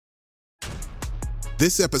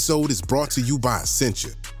This episode is brought to you by Essentia.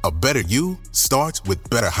 A better you starts with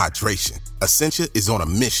better hydration. Essentia is on a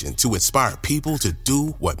mission to inspire people to do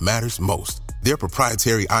what matters most. Their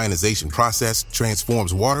proprietary ionization process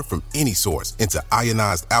transforms water from any source into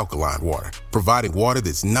ionized alkaline water, providing water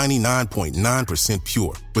that's 99.9%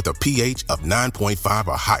 pure with a pH of 9.5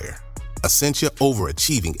 or higher. Essentia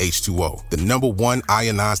Overachieving H2O, the #1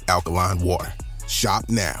 ionized alkaline water. Shop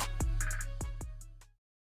now.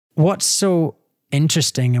 What's so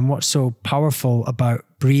interesting and what's so powerful about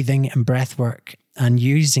breathing and breath work and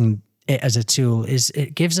using it as a tool is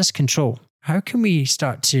it gives us control. How can we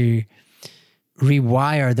start to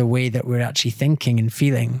rewire the way that we're actually thinking and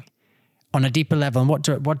feeling on a deeper level? And what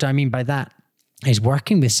do I mean by that? Is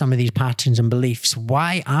working with some of these patterns and beliefs.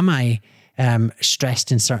 Why am I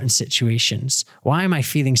stressed in certain situations? Why am I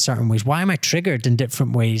feeling certain ways? Why am I triggered in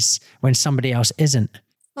different ways when somebody else isn't?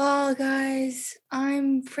 Oh, guys,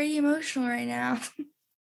 I'm pretty emotional right now.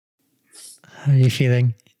 How are you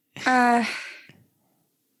feeling? I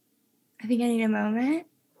think I need a moment.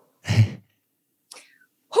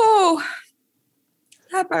 Oh,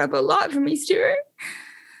 that brought up a lot for me, Stuart.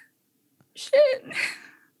 Shit.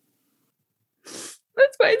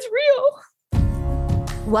 That's why it's real.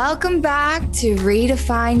 Welcome back to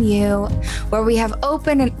Redefine You, where we have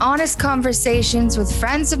open and honest conversations with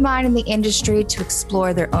friends of mine in the industry to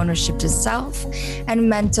explore their ownership to self and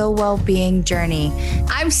mental well-being journey.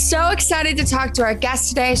 I'm so excited to talk to our guest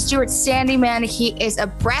today, Stuart Sandyman. He is a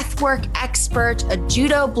breathwork expert, a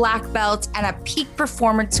judo black belt, and a peak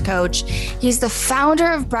performance coach. He's the founder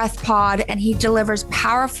of BreathPod, and he delivers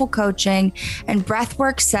powerful coaching and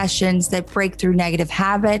breathwork sessions that break through negative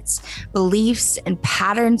habits, beliefs, and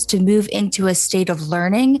patterns to move into a state of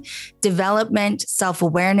learning, development,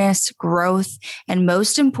 self-awareness, growth, and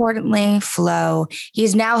most importantly, flow. He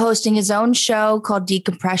is now hosting his own show called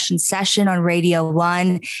Decompression Session on Radio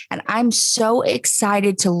 1, and I'm so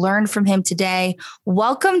excited to learn from him today.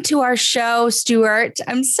 Welcome to our show, Stuart.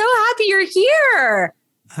 I'm so happy you're here.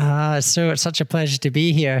 So it's such a pleasure to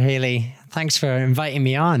be here, Haley. Thanks for inviting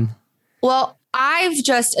me on. Well, I've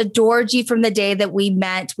just adored you from the day that we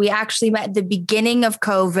met. We actually met at the beginning of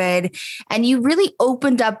COVID, and you really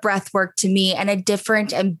opened up breathwork to me in a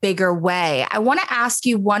different and bigger way. I want to ask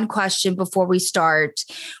you one question before we start,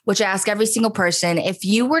 which I ask every single person. If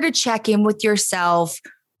you were to check in with yourself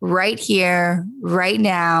right here, right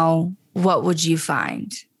now, what would you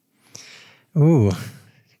find? Ooh,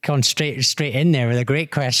 going straight in there with a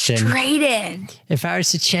great question. Straight in. If I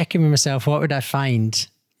was to check in with myself, what would I find?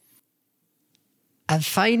 I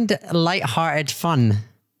find lighthearted fun.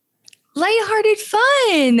 Lighthearted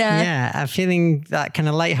fun. Yeah, I'm feeling that kind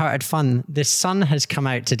of lighthearted fun. The sun has come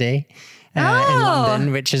out today in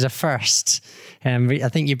London, which is a first. I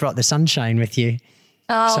think you brought the sunshine with you.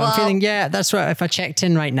 Oh, so I'm feeling, that's what, if I checked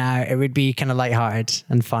in right now, it would be kind of lighthearted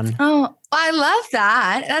and fun. Oh, I love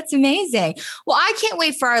that. That's amazing. Well, I can't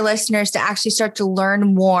wait for our listeners to actually start to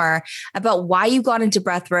learn more about why you got into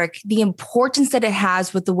breathwork, the importance that it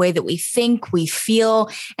has with the way that we think, we feel,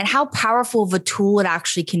 and how powerful of a tool it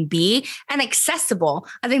actually can be, and accessible.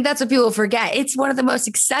 I think that's what people forget. It's one of the most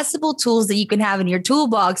accessible tools that you can have in your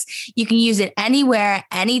toolbox. You can use it anywhere,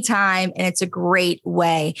 anytime, and it's a great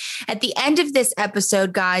way. At the end of this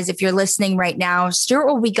episode, guys, if you're listening right now, Stuart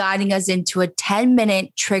will be guiding us into a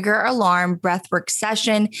 10-minute trigger alarm breathwork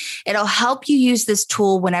session. It'll help you use this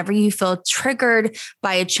tool whenever you feel triggered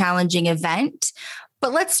by a challenging event.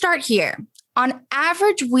 But let's start here. On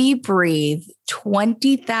average, we breathe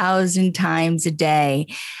 20,000 times a day,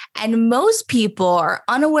 and most people are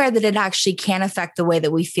unaware that it actually can affect the way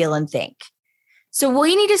that we feel and think. So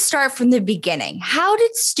we need to start from the beginning. How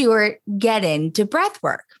did Stuart get into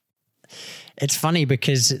breathwork? It's funny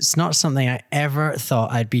because it's not something I ever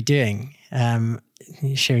thought I'd be doing.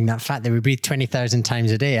 Sharing that fact that we breathe 20,000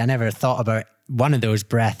 times a day. I never thought about one of those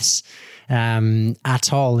breaths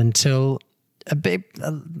at all until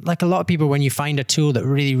like a lot of people, when you find a tool that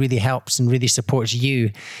really, really helps and really supports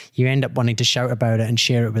you, you end up wanting to shout about it and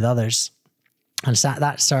share it with others. And so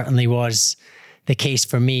that certainly was the case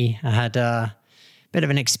for me. I had a bit of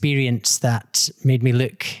an experience that made me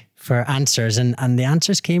look for answers, and the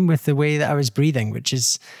answers came with the way that I was breathing, which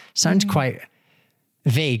sounds quite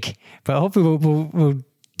vague, but hopefully we'll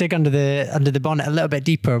dig under the bonnet a little bit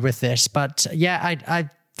deeper with this. But yeah, I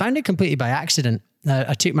found it completely by accident.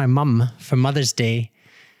 I took my mum for Mother's Day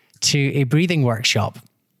to a breathing workshop.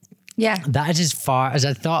 Yeah. That is as far as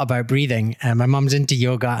I thought about breathing. My mum's into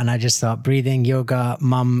yoga, and I just thought breathing, yoga,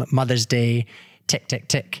 mum, Mother's Day, tick, tick,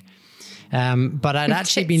 tick. But I'd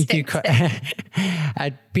actually been through quite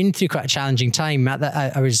a challenging time.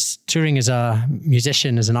 I was touring as a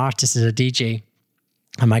musician, as an artist, as a DJ.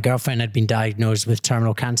 and my girlfriend had been diagnosed with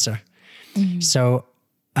terminal cancer. So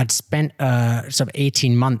I'd spent sort of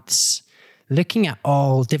 18 months looking at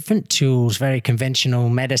all different tools, very conventional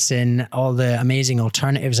medicine, all the amazing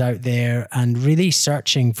alternatives out there, and really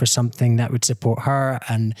searching for something that would support her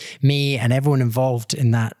and me and everyone involved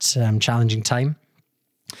in that challenging time.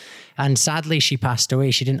 And sadly, she passed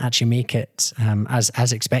away. She didn't actually make it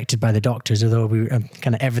as expected by the doctors, although we were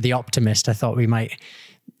kind of ever the optimist. I thought we might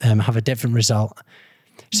have a different result.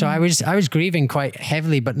 So I was grieving quite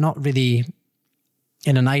heavily, but not really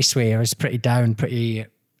in a nice way. I was pretty down, pretty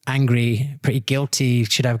angry, pretty guilty.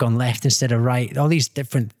 Should I have gone left instead of right? All these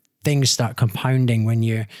different things start compounding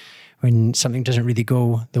when something doesn't really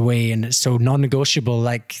go the way, and it's so non-negotiable,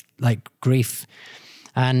 like grief.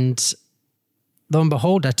 And lo and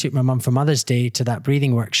behold, I took my mum for Mother's Day to that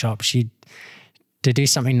breathing workshop. To do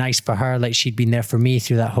something nice for her, like she'd been there for me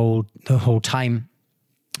through the whole time.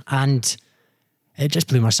 And it just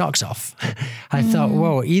blew my socks off. I thought,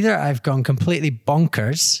 whoa, either I've gone completely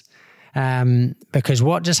bonkers, because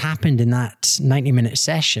what just happened in that 90-minute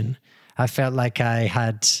session, I felt like I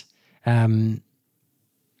had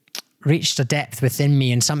reached a depth within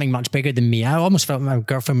me and something much bigger than me. I almost felt my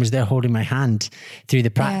girlfriend was there holding my hand through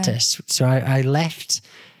the practice. Yeah. So I left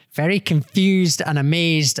very confused and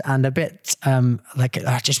amazed and a bit like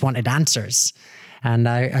I just wanted answers. And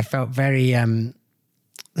I felt very...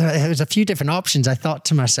 there was a few different options. I thought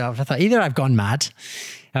to myself, either I've gone mad,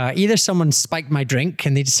 either someone spiked my drink,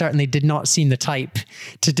 and they certainly did not seem the type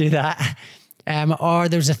to do that, or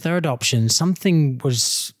there's a third option. Something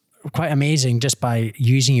was quite amazing. Just by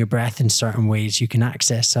using your breath in certain ways, you can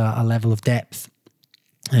access a level of depth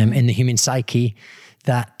in the human psyche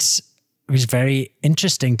that was very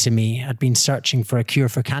interesting to me. I'd been searching for a cure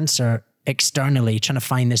for cancer externally, trying to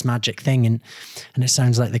find this magic thing, and it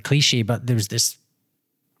sounds like the cliche, but there was this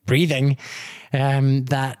breathing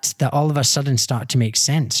that all of a sudden started to make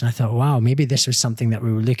sense. And I thought, wow, maybe this was something that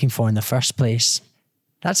we were looking for in the first place.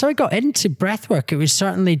 That's how I got into breathwork. It was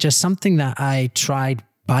certainly just something that I tried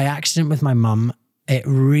by accident with my mum. It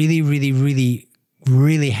really, really, really,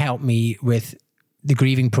 really helped me with the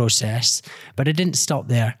grieving process, but it didn't stop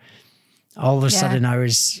there. All of a sudden I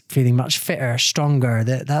was feeling much fitter, stronger.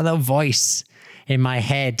 That little voice in my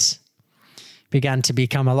head began to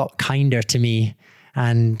become a lot kinder to me.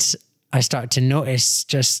 And I started to notice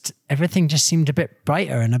just everything just seemed a bit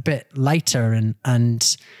brighter and a bit lighter.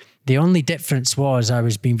 And the only difference was I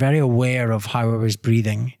was being very aware of how I was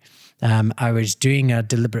breathing. I was doing a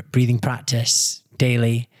deliberate breathing practice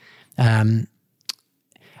daily. And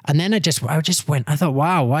then I thought,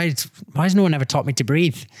 wow, why has no one ever taught me to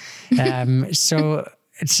breathe? So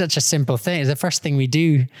it's such a simple thing. It's the first thing we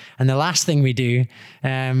do and the last thing we do.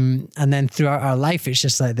 And then throughout our life, it's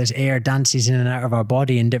just like this air dances in and out of our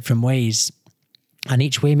body in different ways. And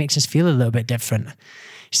each way makes us feel a little bit different.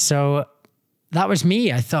 So that was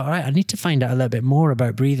me. I thought, all right, I need to find out a little bit more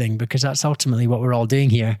about breathing, because that's ultimately what we're all doing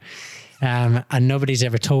here. And nobody's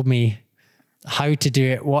ever told me how to do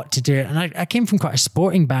it, what to do it. And I came from quite a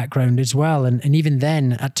sporting background as well. And even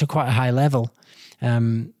then, to quite a high level.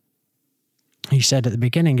 You said at the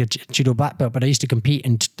beginning, a judo black belt, but I used to compete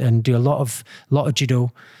and do a lot of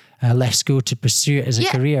judo. Left school to pursue it as a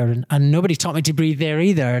career, and nobody taught me to breathe there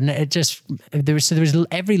either. And it just there was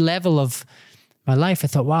every level of my life. I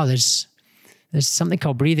thought, wow, there's something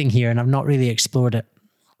called breathing here, and I've not really explored it.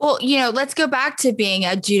 Well, let's go back to being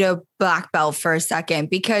a judo black belt for a second,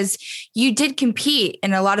 because you did compete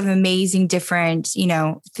in a lot of amazing different,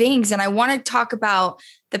 things. And I want to talk about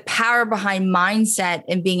the power behind mindset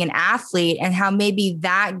and being an athlete, and how maybe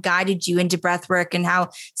that guided you into breathwork, and how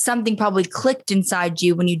something probably clicked inside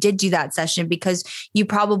you when you did do that session, because you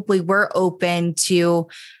probably were open to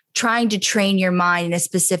trying to train your mind in a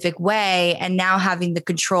specific way. And now having the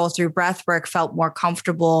control through breathwork felt more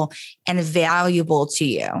comfortable and valuable to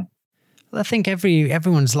you. Well, I think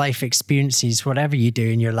everyone's life experiences, whatever you do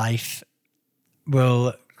in your life,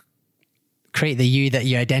 will create the you that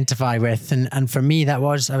you identify with. And for me, I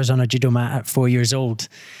was on a judo mat at 4 years old.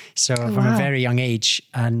 So from a very young age.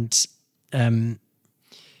 And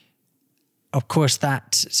of course,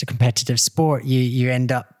 it's a competitive sport. You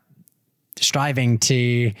end up striving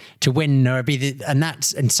to win or be and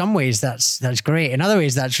that's in some ways that's great. In other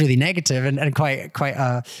ways, that's really negative and quite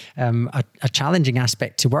a challenging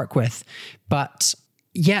aspect to work with. But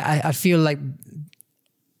yeah, I feel like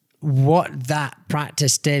what that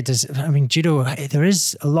practice did is, judo, there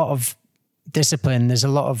is a lot of discipline. There's a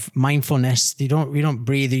lot of mindfulness. We don't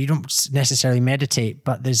breathe. You don't necessarily meditate,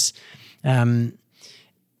 but there's,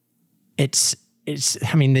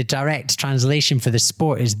 I mean, the direct translation for the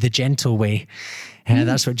sport is the gentle way.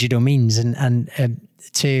 That's what judo means. And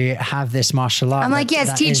to have this martial art. I'm like,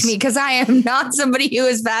 yes, teach me, because I am not somebody who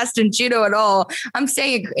is fast in judo at all. I'm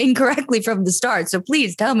saying it incorrectly from the start. So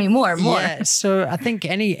please tell me more and more. Yeah, so I think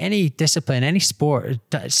any discipline, any sport,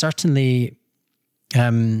 certainly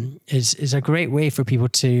is a great way for people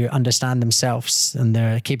to understand themselves and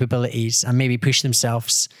their capabilities, and maybe push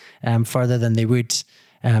themselves further than they would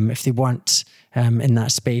if they weren't in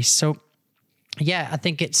that space. So yeah, I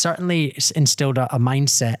think it certainly instilled a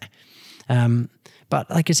mindset. But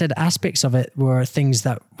like I said, aspects of it were things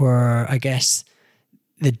that were, I guess,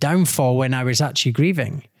 the downfall when I was actually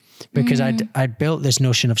grieving, because I'd built this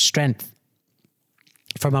notion of strength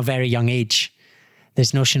from a very young age,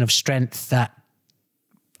 this notion of strength that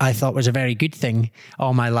I thought was a very good thing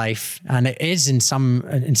all my life. And it is in some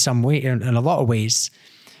way, in a lot of ways.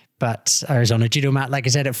 But I was on a judo mat, like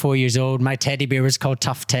I said, at 4 years old. My teddy bear was called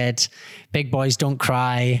Tough Ted. Big boys don't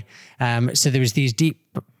cry. So there was these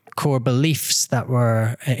deep core beliefs that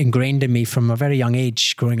were ingrained in me from a very young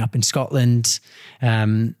age, growing up in Scotland.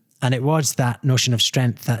 And it was that notion of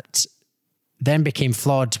strength that then became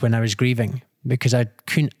flawed when I was grieving, because I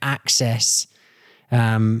couldn't access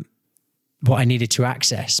what I needed to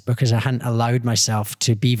access, because I hadn't allowed myself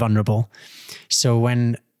to be vulnerable. So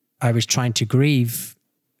when I was trying to grieve,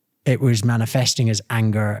 it was manifesting as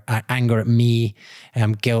anger at me,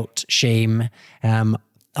 guilt, shame.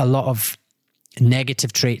 A lot of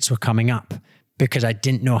negative traits were coming up because I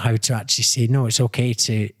didn't know how to actually say, no, it's okay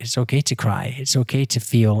to cry. It's okay to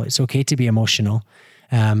feel. It's okay to be emotional.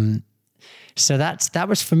 So that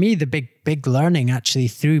was for me the big learning actually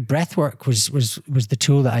through breath work was the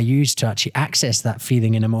tool that I used to actually access that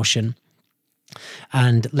feeling and emotion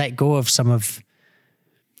and let go of some of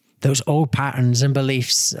those old patterns and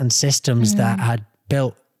beliefs and systems that had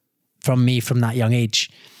built from me from that young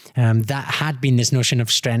age. That had been this notion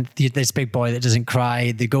of strength, this big boy that doesn't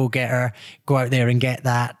cry, the go-getter, go out there and get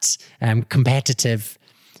that, competitive.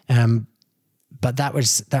 But that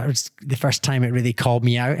was the first time it really called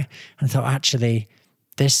me out. I thought, actually,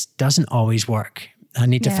 this doesn't always work. I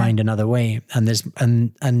need to find another way. And there's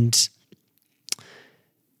and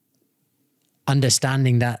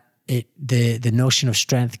understanding that the notion of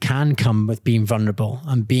strength can come with being vulnerable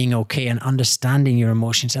and being okay and understanding your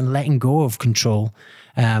emotions and letting go of control,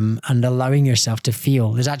 and allowing yourself to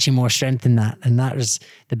feel. There's actually more strength in that. And that was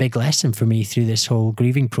the big lesson for me through this whole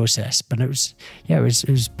grieving process. But it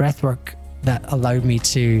was breath work that allowed me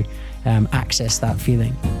to access that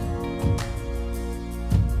feeling.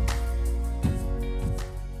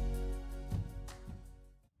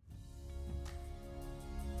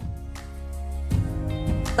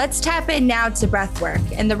 Let's tap in now to breathwork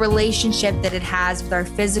and the relationship that it has with our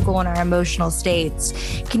physical and our emotional states.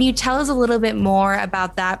 Can you tell us a little bit more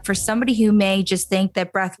about that for somebody who may just think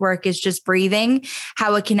that breathwork is just breathing,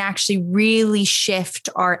 how it can actually really shift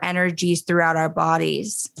our energies throughout our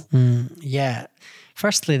bodies? Yeah.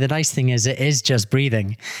 Firstly, the nice thing is it is just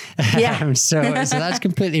breathing. Yeah. So that's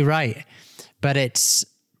completely right. But it's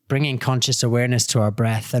bringing conscious awareness to our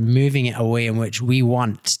breath and moving it away in which we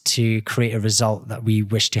want to create a result that we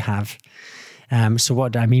wish to have. So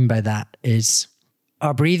what do I mean by that is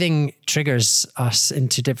our breathing triggers us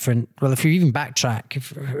into different, well, if you even backtrack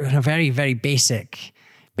on a very, very basic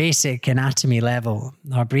anatomy level,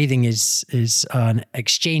 our breathing is an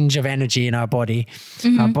exchange of energy in our body.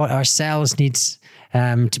 Our cells need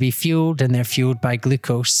to be fueled, and they're fueled by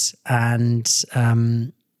glucose and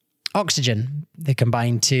oxygen. They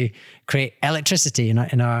combine to create electricity in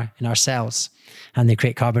our cells, and they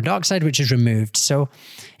create carbon dioxide, which is removed. So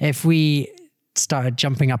if we started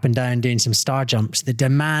jumping up and down, doing some star jumps, the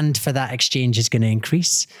demand for that exchange is going to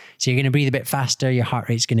increase. So you're going to breathe a bit faster, your heart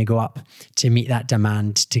rate's going to go up to meet that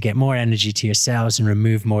demand, to get more energy to your cells and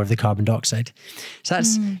remove more of the carbon dioxide. So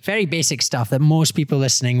that's very basic stuff that most people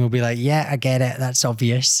listening will be like, yeah, I get it. That's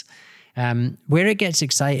obvious. Where it gets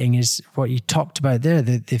exciting is what you talked about there,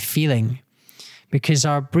 the feeling, because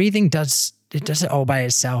our breathing does it all by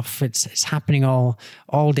itself. It's happening all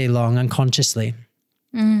day long unconsciously.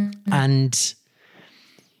 And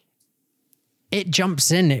it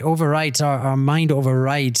jumps in, it overrides, our mind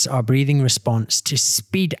overrides our breathing response to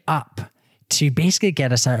speed up, to basically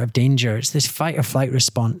get us out of danger. It's this fight or flight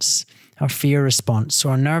response, our fear response. So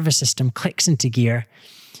our nervous system clicks into gear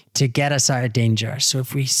to get us out of danger. So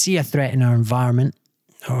if we see a threat in our environment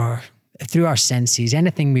or through our senses,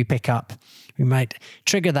 anything we pick up, we might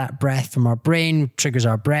trigger that breath from our brain, triggers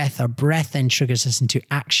our breath then triggers us into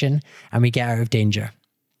action, and we get out of danger.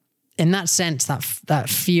 in that sense, that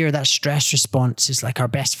fear, that stress response is like our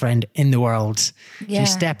best friend in the world. Yeah. You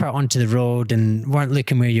step out onto the road and weren't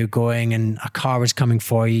looking where you're going and a car was coming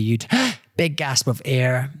for you, you'd big gasp of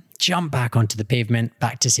air, jump back onto the pavement,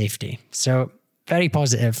 back to safety. So very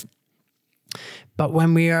positive. But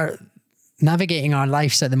when we are navigating our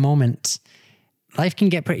lives at the moment, life can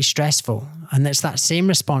get pretty stressful. And it's that same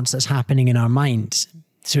response that's happening in our mind.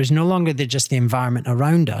 So it's no longer just the environment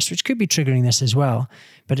around us, which could be triggering this as well,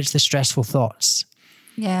 but it's the stressful thoughts.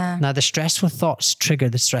 Yeah. Now, the stressful thoughts trigger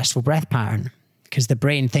the stressful breath pattern because the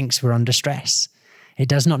brain thinks we're under stress. It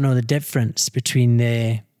does not know the difference between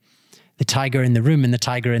the tiger in the room and the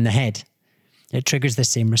tiger in the head. It triggers the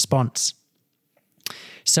same response.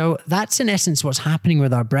 So that's in essence what's happening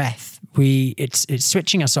with our breath. It's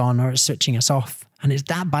switching us on or it's switching us off. And it's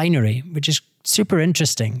that binary, which is super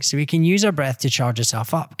interesting. So we can use our breath to charge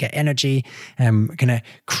ourselves up, get energy, kind of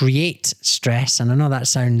create stress. And I know that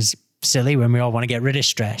sounds silly when we all want to get rid of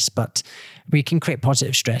stress, but we can create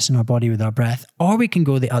positive stress in our body with our breath, or we can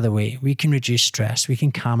go the other way. We can reduce stress. We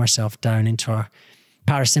can calm ourselves down into our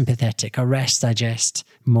parasympathetic, our rest digest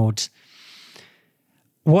mode.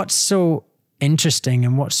 What's so interesting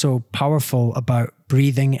and what's so powerful about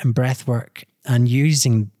breathing and breath work and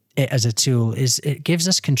using it as a tool is it gives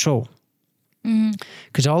us control.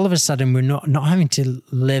 Because all of a sudden we're not having to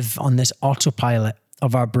live on this autopilot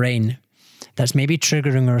of our brain that's maybe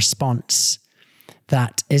triggering a response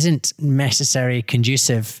that isn't necessarily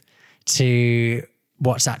conducive to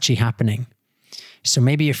what's actually happening. So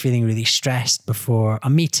maybe you're feeling really stressed before a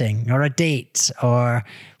meeting or a date or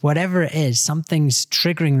whatever it is, something's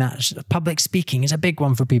triggering that. Public speaking is a big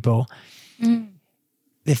one for people.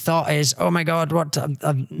 The thought is, oh my God,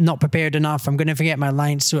 I'm not prepared enough. I'm going to forget my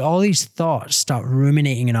lines. So all these thoughts start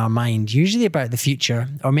ruminating in our mind, usually about the future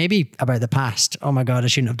or maybe about the past. Oh my God, I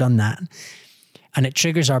shouldn't have done that. And it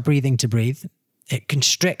triggers our breathing to breathe. It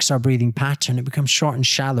constricts our breathing pattern. It becomes short and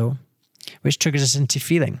shallow, which triggers us into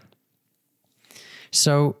feeling.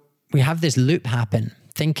 So we have this loop happen,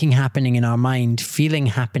 thinking happening in our mind, feeling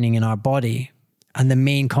happening in our body. And the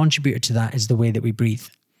main contributor to that is the way that we breathe.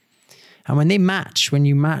 And when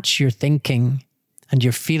you match your thinking and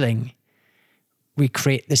your feeling, we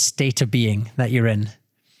create this state of being that you're in.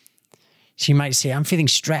 So you might say, I'm feeling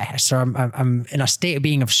stress, or I'm in a state of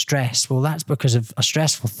being of stress. Well, that's because of a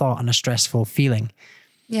stressful thought and a stressful feeling.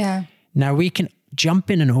 Yeah. Now we can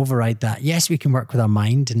jump in and override that. Yes, we can work with our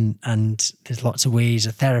mind and there's lots of ways,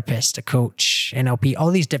 a therapist, a coach, NLP,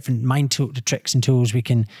 all these different mind tricks and tools we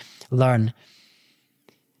can learn.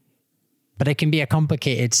 But it can be a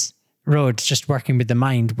complicated road just working with the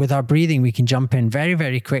mind. With our breathing, we can jump in very,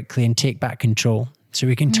 very quickly and take back control. So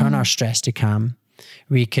we can turn our stress to calm.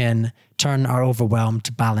 We can turn our overwhelm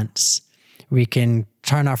to balance. We can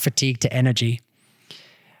turn our fatigue to energy.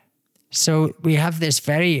 So we have this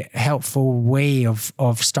very helpful way of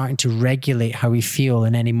starting to regulate how we feel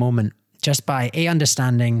in any moment, just by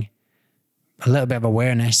understanding a little bit of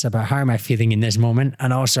awareness about how am I feeling in this moment,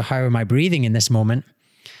 and also how am I breathing in this moment,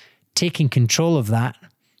 taking control of that,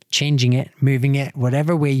 changing it, moving it,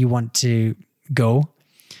 whatever way you want to go,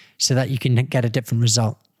 so that you can get a different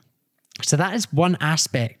result. So that is one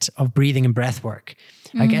aspect of breathing and breath work.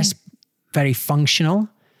 I guess very functional.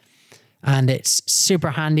 And it's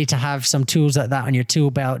super handy to have some tools like that on your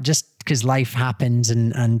tool belt, just because life happens,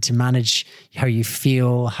 and to manage how you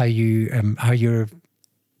feel, how your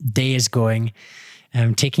day is going,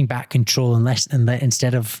 taking back control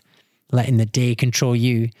instead of letting the day control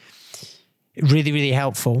you. Really, really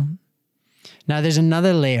helpful. Now, there's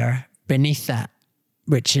another layer beneath that,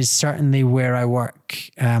 which is certainly where I work.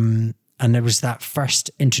 And there was that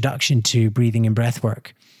first introduction to breathing and breath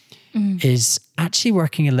work. Is actually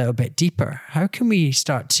working a little bit deeper. How can we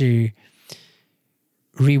start to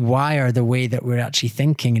rewire the way that we're actually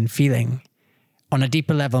thinking and feeling on a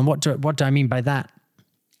deeper level? And what do I mean by that?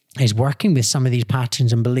 Is working with some of these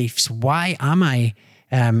patterns and beliefs. Why am I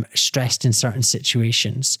stressed in certain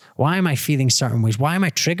situations? Why am I feeling certain ways? Why am I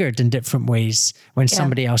triggered in different ways when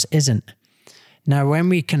somebody else isn't? Now, when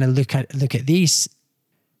we kind of look at these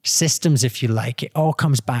systems, if you like, it all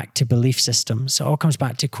comes back to belief systems. It all comes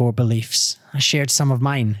back to core beliefs. I shared some of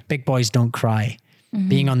mine. Big boys don't cry.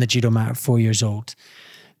 Being on the judo mat at 4 years old.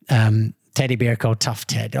 Teddy bear called Tough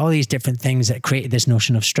Ted. All these different things that created this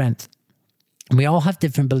notion of strength. And we all have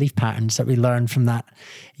different belief patterns that we learn from that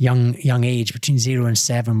young age, between 0 and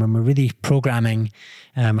 7, when we're really programming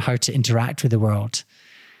how to interact with the world.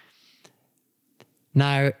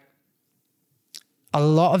 Now, a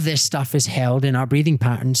lot of this stuff is held in our breathing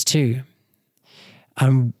patterns too.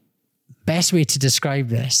 Best way to describe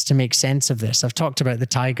this, to make sense of this, I've talked about the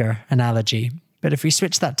tiger analogy, But if we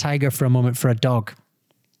switch that tiger for a moment for a dog,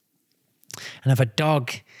 and if a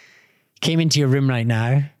dog came into your room right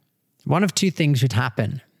now, one of two things would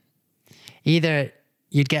happen. Either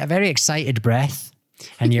you'd get a very excited breath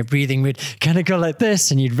and your breathing would kind of go like this,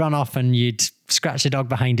 and you'd run off and you'd scratch the dog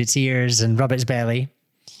behind its ears and rub its belly.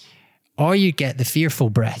 Or you'd get the fearful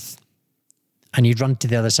breath and you'd run to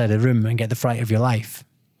the other side of the room and get the fright of your life.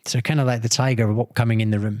 So kind of like the tiger coming in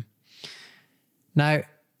the room. Now,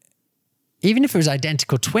 even if it was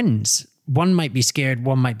identical twins, one might be scared,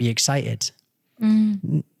 one might be excited.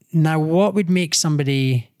 Now, what would make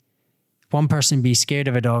one person be scared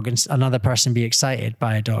of a dog and another person be excited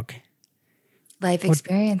by a dog? Life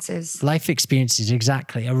experiences. Life experiences,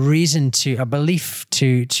 exactly. A belief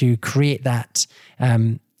to create that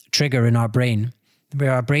trigger in our brain.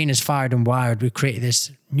 Where our brain is fired and wired, we create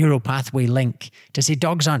this neural pathway link to say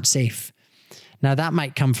dogs aren't safe. Now, that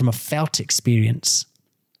might come from a felt experience.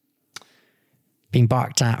 Being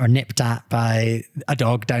barked at or nipped at by a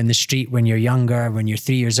dog down the street when you're younger, when you're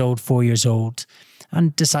 3 years old, 4 years old,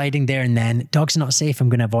 and deciding there and then, dogs are not safe, I'm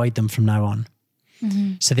going to avoid them from now on.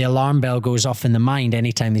 So the alarm bell goes off in the mind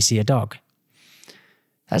anytime they see a dog.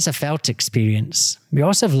 That's a felt experience. We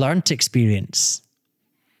also have learned experience.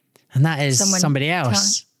 And that is somebody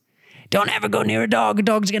else. Don't ever go near a dog. A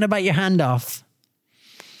dog's going to bite your hand off.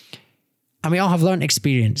 And we all have learned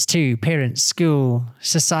experience too. Parents, school,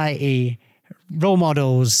 society, role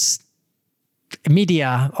models,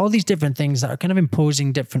 media, all these different things that are kind of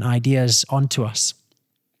imposing different ideas onto us.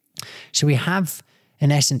 So we have,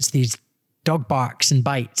 in essence, these dog barks and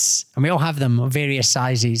bites, and we all have them of various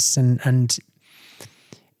sizes. And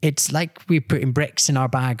it's like we're putting bricks in our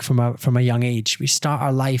bag from a young age. We start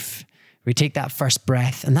our life, we take that first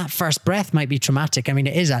breath, and that first breath might be traumatic. I mean,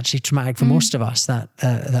 it is actually traumatic for most of us,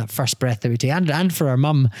 that first breath that we take, and for our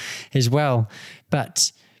mum as well.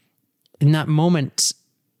 But in that moment,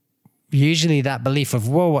 usually that belief of,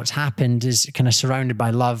 whoa, what's happened is kind of surrounded by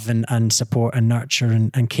love and support and nurture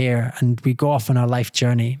and care. And we go off on our life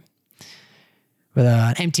journey with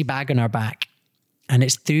an empty bag on our back. And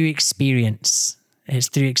it's through experience. It's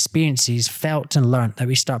through experiences felt and learnt that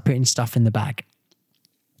we start putting stuff in the bag.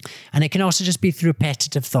 And it can also just be through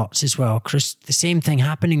repetitive thoughts as well. Because the same thing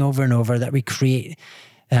happening over and over, that we create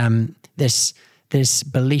this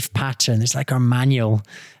belief pattern. It's like our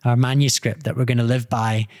manuscript that we're going to live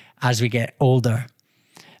by as we get older.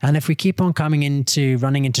 And if we keep on running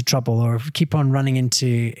into trouble, or if we keep on running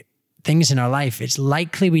into things in our life, it's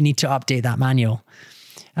likely we need to update that manual.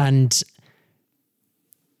 And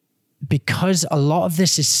because a lot of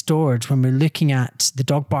this is stored when we're looking at the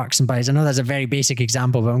dog barks and bites. I know that's a very basic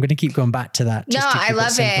example, but I'm going to keep going back to that. No, I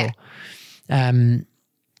love it.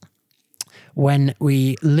 When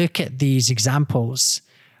we look at these examples,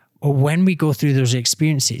 or when we go through those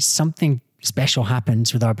experiences, something special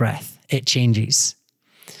happens with our breath. It changes.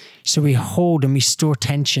 So we hold and we store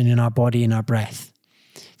tension in our body and our breath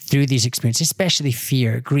through these experiences, especially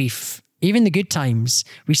fear, grief, even the good times.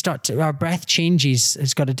 Our breath changes.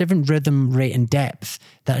 It's got a different rhythm, rate, and depth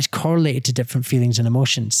that is correlated to different feelings and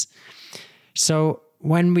emotions. So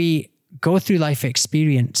when we go through life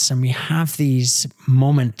experience and we have these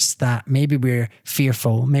moments that maybe we're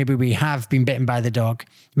fearful, maybe we have been bitten by the dog,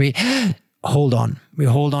 we hold on. We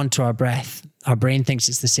hold on to our breath. Our brain thinks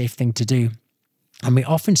it's the safe thing to do. And we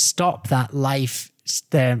often stop that life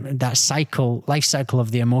cycle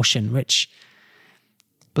of the emotion, which,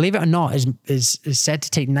 believe it or not, is said to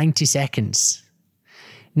take 90 seconds.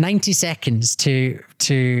 90 seconds to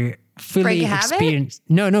fully experience.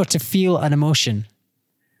 No, to feel an emotion,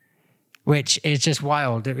 which is just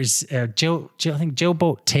wild. It was Jill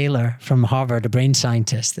Bolt Taylor from Harvard, a brain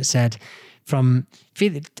scientist, that said from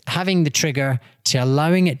having the trigger to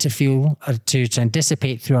allowing it to feel, to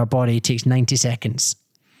dissipate through our body takes 90 seconds.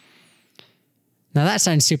 Now that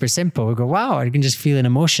sounds super simple. We go, wow, I can just feel an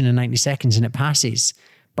emotion in 90 seconds and it passes.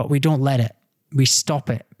 But we don't let it. We stop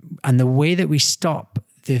it. And the way that we stop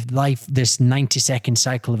this 90-second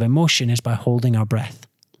cycle of emotion is by holding our breath.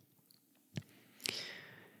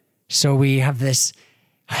 So we have this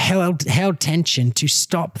held tension to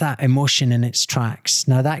stop that emotion in its tracks.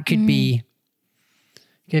 Now that could be,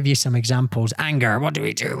 give you some examples. Anger. What do?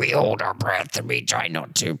 We hold our breath and we try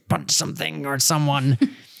not to punch something or someone.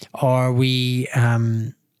 Or we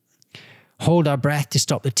hold our breath to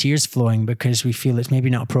stop the tears flowing because we feel it's maybe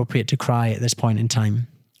not appropriate to cry at this point in time.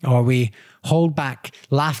 Or we hold back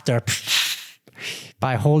laughter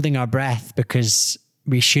by holding our breath because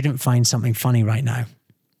we shouldn't find something funny right now.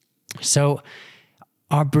 So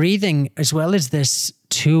our breathing, as well as this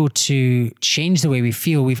tool to change the way we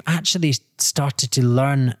feel, we've actually started to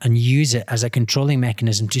learn and use it as a controlling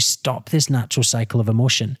mechanism to stop this natural cycle of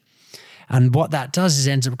emotion. And what that does is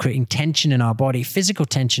ends up creating tension in our body, physical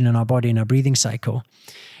tension in our body, in our breathing cycle.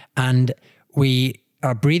 And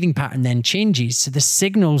our breathing pattern then changes. So the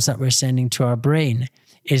signals that we're sending to our brain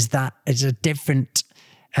is that it's a different,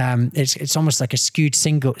 it's almost like a skewed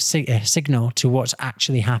signal to what's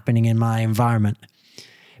actually happening in my environment.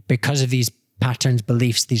 Because of these patterns,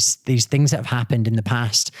 beliefs, these things that have happened in the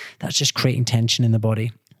past, that's just creating tension in the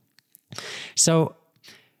body. So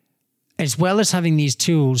as well as having these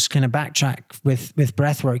tools, kind of backtrack with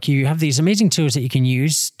breath work, you have these amazing tools that you can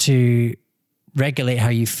use to regulate how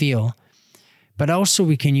you feel. But also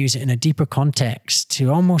we can use it in a deeper context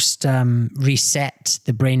to almost reset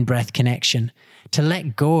the brain-breath connection, to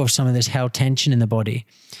let go of some of this held tension in the body,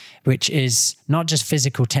 which is not just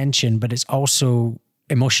physical tension, but it's also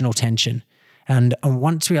emotional tension. And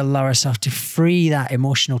once we allow ourselves to free that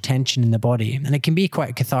emotional tension in the body, and it can be quite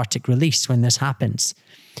a cathartic release when this happens,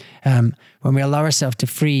 when we allow ourselves to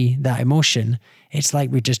free that emotion, it's like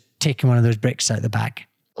we're just taking one of those bricks out the bag.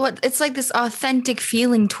 Well, it's like this authentic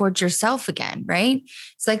feeling towards yourself again, right?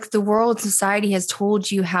 It's like the world, society has told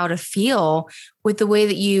you how to feel with the way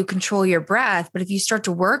that you control your breath. But if you start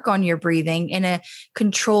to work on your breathing in a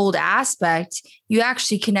controlled aspect, you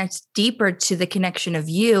actually connect deeper to the connection of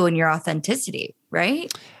you and your authenticity,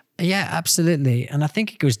 right? Yeah, absolutely. And I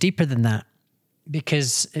think it goes deeper than that,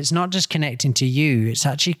 because it's not just connecting to you, it's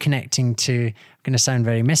actually connecting to, I'm going to sound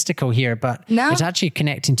very mystical here, but it's actually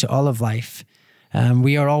connecting to all of life.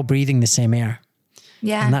 We are all breathing the same air.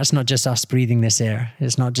 Yeah. And that's not just us breathing this air.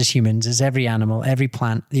 It's not just humans. It's every animal, every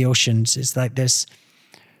plant, the oceans. It's like this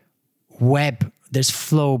web, this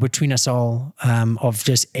flow between us all of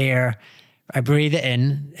just air. I breathe it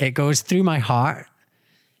in. It goes through my heart.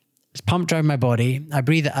 It's pumped around my body. I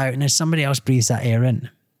breathe it out. And then somebody else breathes that air in.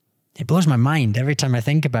 It blows my mind every time I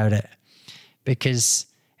think about it. Because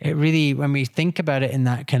it really, when we think about it in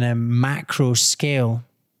that kind of macro scale,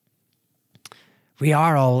 we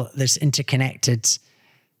are all this interconnected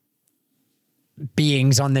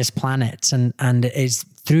beings on this planet, and it is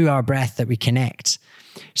through our breath that we connect.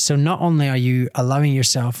 So not only are you allowing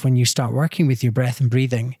yourself, when you start working with your breath and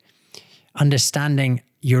breathing, understanding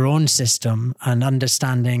your own system and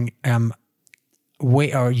understanding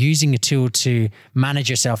or using a tool to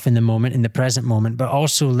manage yourself in the moment, in the present moment, but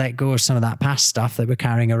also let go of some of that past stuff that we're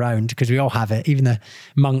carrying around, because we all have it. Even the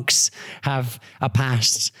monks have a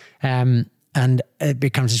past. And it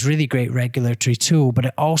becomes this really great regulatory tool, but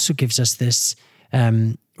it also gives us this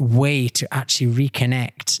way to actually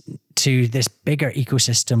reconnect to this bigger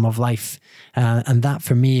ecosystem of life. And that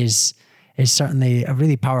for me is certainly a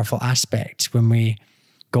really powerful aspect when we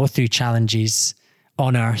go through challenges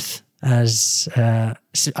on Earth as a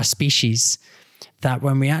species, that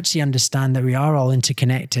when we actually understand that we are all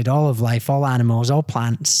interconnected, all of life, all animals, all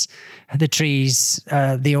plants, the trees,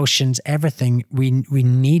 the oceans, everything, we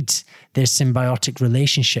need this symbiotic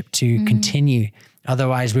relationship to continue.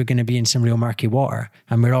 Otherwise, we're going to be in some real murky water,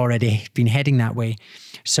 and we're already been heading that way.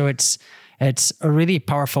 So it's a really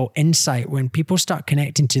powerful insight when people start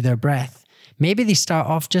connecting to their breath. Maybe they start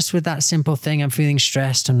off just with that simple thing, I'm feeling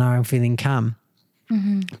stressed, and now I'm feeling calm.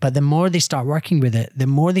 But the more they start working with it, the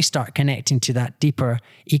more they start connecting to that deeper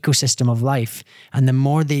ecosystem of life, and the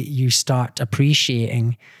more that you start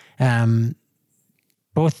appreciating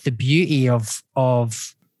both the beauty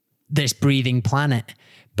of this breathing planet,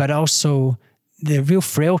 but also the real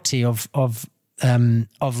frailty of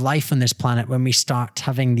life on this planet when we start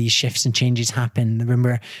having these shifts and changes happen,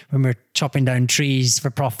 when we're chopping down trees for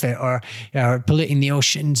profit or polluting the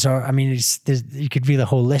oceans, or I mean, you could read a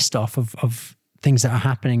whole list off of things that are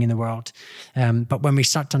happening in the world. But when we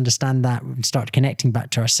start to understand that, we start connecting back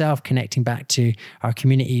to ourselves, connecting back to our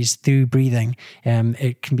communities through breathing,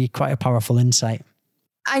 it can be quite a powerful insight.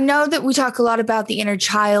 I know that we talk a lot about the inner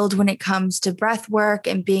child when it comes to breath work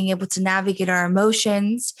and being able to navigate our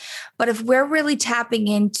emotions. But if we're really tapping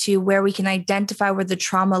into where we can identify where the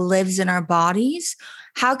trauma lives in our bodies,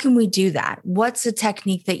 how can we do that? What's a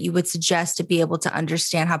technique that you would suggest to be able to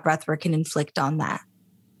understand how breath work can inflict on that?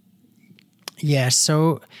 Yeah,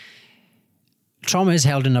 so trauma is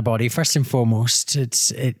held in our body, first and foremost.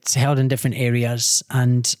 It's held in different areas.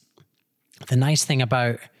 And the nice thing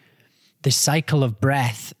about the cycle of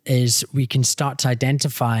breath is we can start to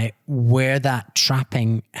identify where that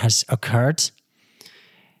trapping has occurred.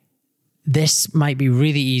 This might be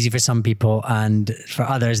really easy for some people, and for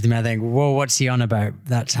others, they might think, whoa, what's he on about?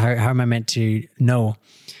 That's how am I meant to know?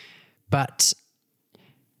 But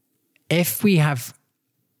if we have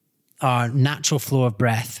our natural flow of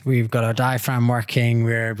breath. We've got our diaphragm working.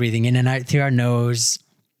 We're breathing in and out through our nose.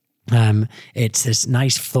 It's this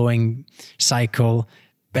nice flowing cycle.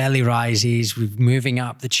 Belly rises. We're moving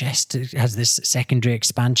up. The chest has this secondary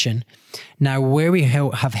expansion. Now, where we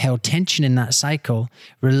have held tension in that cycle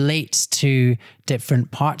relates to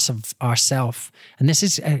different parts of ourself. And this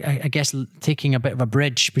is, I guess, taking a bit of a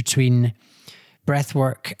bridge between breath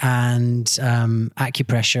work and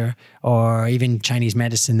acupressure, or even Chinese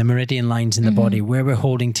medicine, the meridian lines in the body, where we're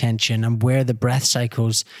holding tension and where the breath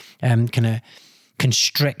cycles kind of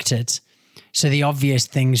constricted. So the obvious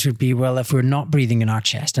things would be, well, if we're not breathing in our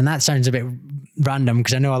chest, and that sounds a bit random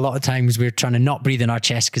because I know a lot of times we're trying to not breathe in our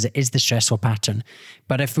chest because it is the stressful pattern.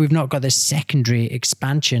 But if we've not got this secondary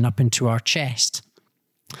expansion up into our chest,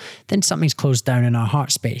 then something's closed down in our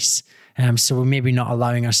heart space. So we're maybe not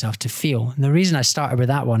allowing ourselves to feel. And the reason I started with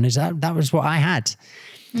that one is that was what I had.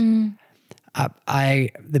 The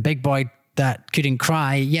big boy that couldn't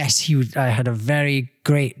cry, yes, I had a very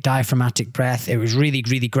great diaphragmatic breath. It was really,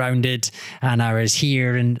 really grounded, and I was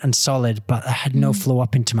here and solid, but I had no flow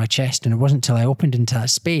up into my chest. And it wasn't until I opened into that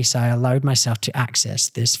space, I allowed myself to access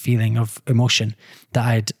this feeling of emotion that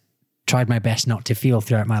I'd tried my best not to feel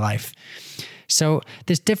throughout my life. So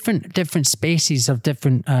there's different spaces of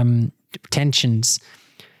different tensions.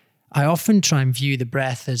 I often try and view the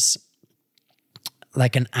breath as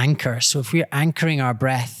like an anchor. So if we're anchoring our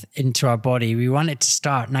breath into our body, we want it to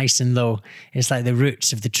start nice and low. It's like the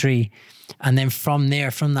roots of the tree. And then from there,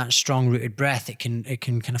 from that strong rooted breath, it can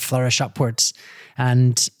kind of flourish upwards.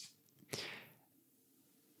 And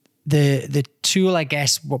the tool, I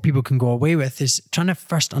guess, what people can go away with is trying to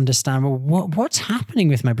first understand, well, what's happening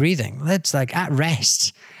with my breathing? Let's like at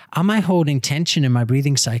rest. Am I holding tension in my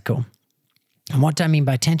breathing cycle? And what do I mean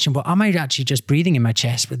by tension? Well, am I actually just breathing in my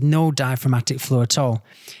chest with no diaphragmatic flow at all?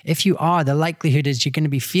 If you are, the likelihood is you're going to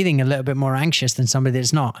be feeling a little bit more anxious than somebody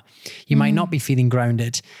that's not. You might not be feeling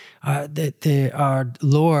grounded. Our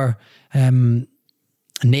lower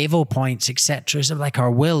navel points, etc., is like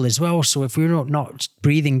our will as well. So if we're not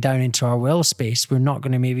breathing down into our will space, we're not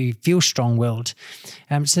going to maybe feel strong-willed.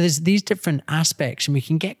 So there's these different aspects, and we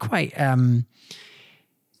can get quite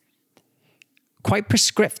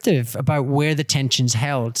prescriptive about where the tension's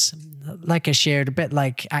held. Like I shared, a bit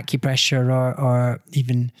like acupressure or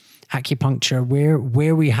even acupuncture,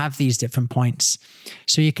 where we have these different points.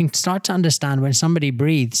 So you can start to understand when somebody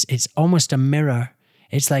breathes, it's almost a mirror.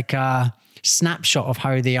 It's like a snapshot of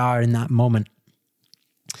how they are in that moment.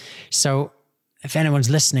 So if anyone's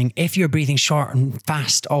listening, if you're breathing short and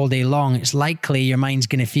fast all day long, it's likely your mind's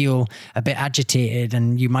going to feel a bit agitated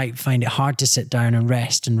and you might find it hard to sit down and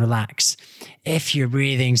rest and relax. If you're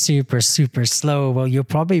breathing super, super slow, well, you'll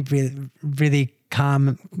probably be a really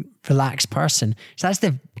calm, relaxed person. So that's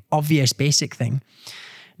the obvious basic thing.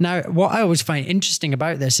 Now, what I always find interesting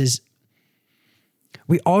about this is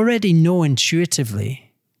we already know intuitively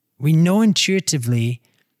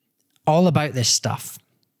all about this stuff.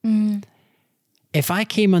 If I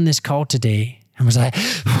came on this call today and was like,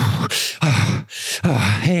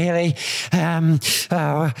 Hayley,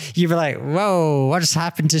 you'd be like, whoa, what has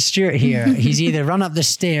happened to Stuart here? He's either run up the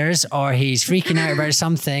stairs or he's freaking out about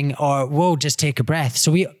something, or whoa, just take a breath.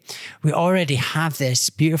 So we already have this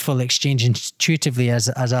beautiful exchange intuitively as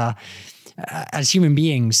human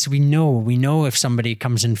beings. We know if somebody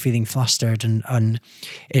comes in feeling flustered and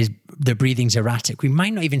their breathing's erratic. We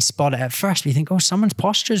might not even spot it at first. We think, oh, someone's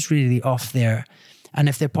posture's really off there. And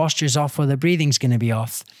if their posture's off, well, their breathing's going to be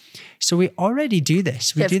off. So we already do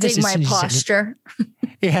this. We do this. My posture.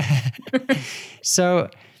 Yeah. So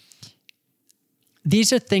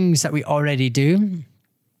these are things that we already do.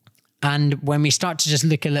 And when we start to just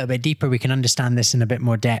look a little bit deeper, we can understand this in a bit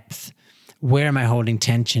more depth. Where am I holding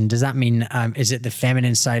tension? Does that mean, is it the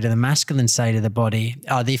feminine side or the masculine side of the body?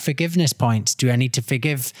 Are they forgiveness points? Do I need to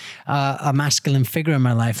forgive a masculine figure in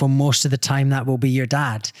my life? Well, most of the time that will be your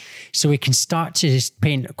dad. So we can start to just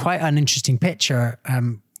paint quite an interesting picture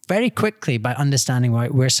very quickly by understanding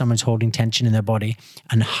where someone's holding tension in their body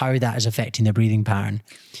and how that is affecting their breathing pattern.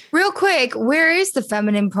 Real quick, where is the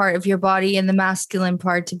feminine part of your body and the masculine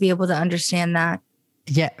part to be able to understand that?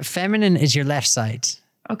 Yeah, feminine is your left side.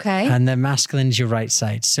 Okay. And the masculine is your right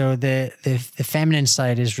side. So the feminine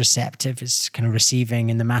side is receptive, it's kind of receiving,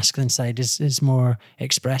 and the masculine side is more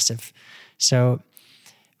expressive. So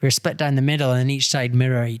we're split down the middle and each side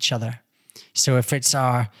mirror each other. So if it's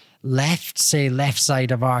our left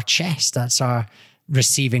side of our chest, that's our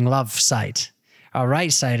receiving love side. Our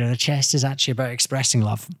right side of the chest is actually about expressing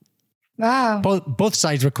love. Wow. Both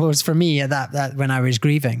sides were closed for me at that when I was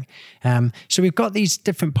grieving. So we've got these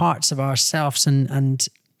different parts of ourselves, and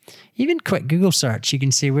even quick Google search, you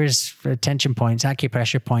can see where's tension points,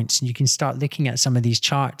 acupressure points, and you can start looking at some of these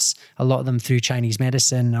charts, a lot of them through Chinese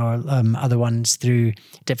medicine or other ones through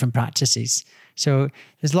different practices. So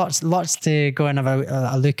there's lots to go and have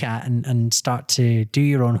a look at and start to do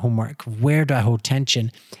your own homework. Where do I hold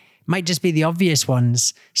tension? Might just be the obvious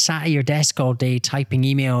ones, sat at your desk all day typing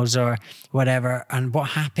emails or whatever. And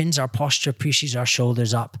what happens? Our posture pushes our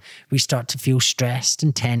shoulders up. We start to feel stressed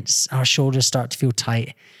and tense. Our shoulders start to feel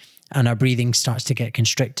tight and our breathing starts to get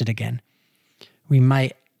constricted again. We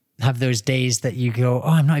might have those days that you go, oh,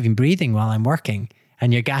 I'm not even breathing while I'm working.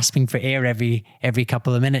 And you're gasping for air every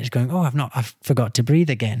couple of minutes going, oh, I forgot to breathe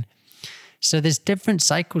again. So there's different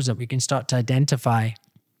cycles that we can start to identify.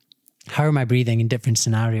 How am I breathing in different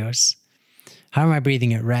scenarios? How am I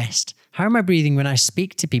breathing at rest? How am I breathing when I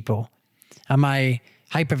speak to people? Am I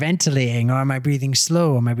hyperventilating or am I breathing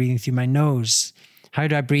slow? Am I breathing through my nose? How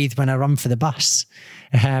do I breathe when I run for the bus?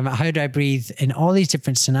 How do I breathe in all these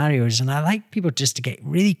different scenarios? And I like people just to get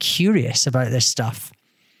really curious about this stuff.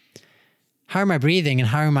 How am I breathing and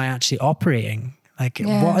how am I actually operating? Like,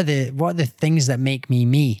 what are the things that make me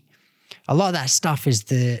me? A lot of that stuff is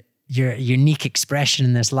your unique expression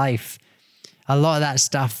in this life. A lot of that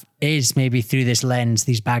stuff is maybe through this lens,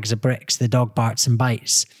 these bags of bricks, the dog barks and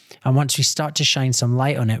bites. And once we start to shine some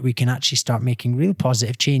light on it, we can actually start making real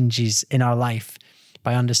positive changes in our life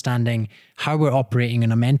by understanding how we're operating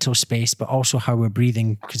in a mental space, but also how we're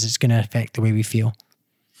breathing, because it's going to affect the way we feel.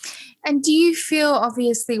 And do you feel,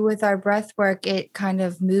 obviously, with our breath work, it kind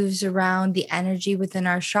of moves around the energy within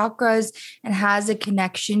our chakras and has a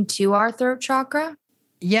connection to our throat chakra?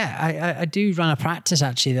 Yeah, I do run a practice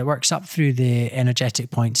actually that works up through the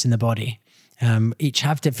energetic points in the body. Each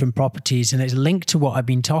have different properties and it's linked to what I've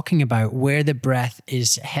been talking about, where the breath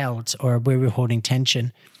is held or where we're holding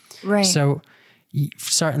tension. Right. So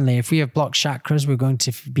certainly if we have blocked chakras, we're going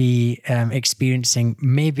to be experiencing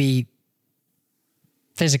maybe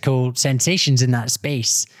physical sensations in that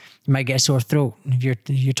space. You might get a sore throat if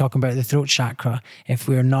you're talking about the throat chakra, if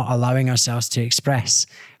we're not allowing ourselves to express,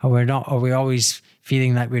 or we're always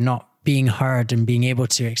feeling like we're not being heard and being able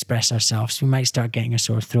to express ourselves. We might start getting a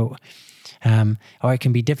sore throat. Or it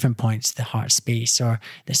can be different points, the heart space or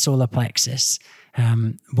the solar plexus.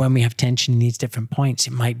 When we have tension in these different points,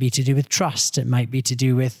 it might be to do with trust. It might be to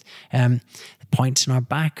do with the points in our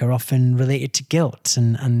back are often related to guilt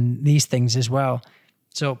and these things as well.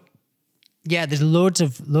 So yeah, there's loads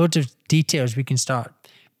of details we can start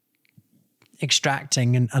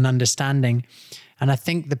extracting and understanding. And I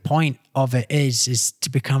think the point of it is to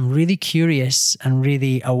become really curious and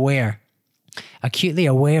really aware, acutely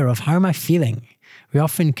aware of how am I feeling? We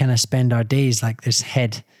often kind of spend our days like this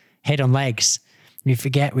head on legs. We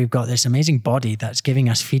forget we've got this amazing body that's giving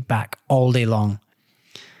us feedback all day long.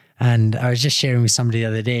 And I was just sharing with somebody the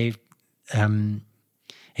other day,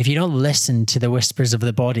 if you don't listen to the whispers of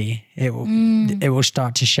the body, it will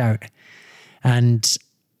start to shout. And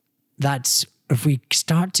that's, if we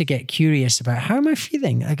start to get curious about how am I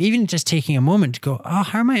feeling, like even just taking a moment to go, oh,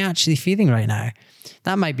 how am I actually feeling right now?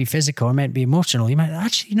 That might be physical, it might be emotional. You might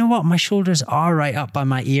actually, you know what? My shoulders are right up by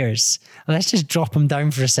my ears. Let's just drop them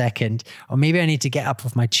down for a second. Or maybe I need to get up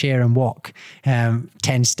off my chair and walk 10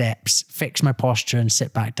 steps, fix my posture and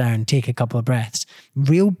sit back down, take a couple of breaths.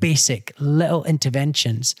 Real basic little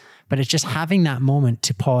interventions, but it's just having that moment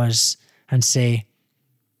to pause and say,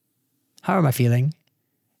 how am I feeling?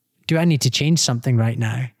 Do I need to change something right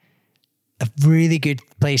now? A really good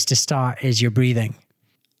place to start is your breathing.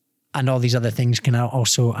 And all these other things can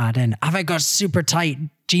also add in. Have I got super tight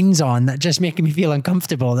jeans on that just making me feel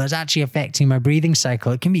uncomfortable? That's actually affecting my breathing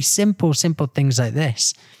cycle. It can be simple things like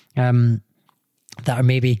this that are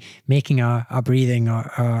maybe making our breathing or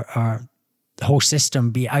our whole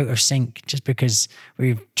system be out of sync just because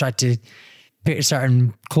we've tried to put a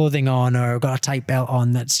certain clothing on or got a tight belt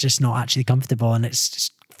on that's just not actually comfortable, and it's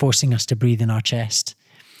just forcing us to breathe in our chest.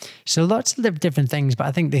 So lots of different things, but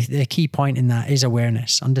I think the key point in that is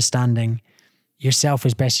awareness, understanding yourself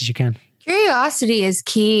as best as you can. Curiosity is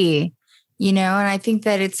key, and I think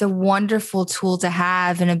that it's a wonderful tool to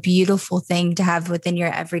have and a beautiful thing to have within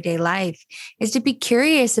your everyday life is to be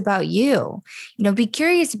curious about you, be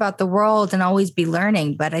curious about the world and always be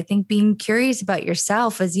learning. But I think being curious about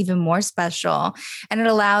yourself is even more special. And it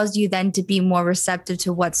allows you then to be more receptive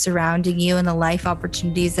to what's surrounding you and the life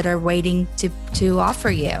opportunities that are waiting to offer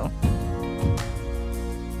you.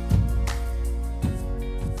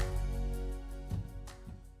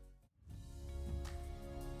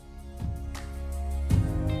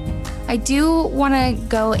 I do want to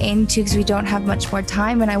go into, because we don't have much more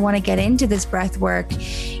time and I want to get into this breath work.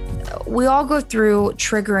 We all go through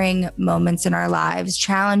triggering moments in our lives,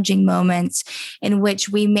 challenging moments in which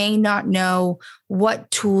we may not know what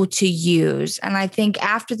tool to use. And I think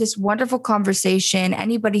after this wonderful conversation,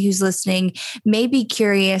 anybody who's listening may be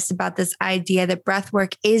curious about this idea that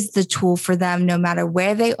breathwork is the tool for them, no matter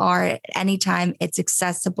where they are at any time it's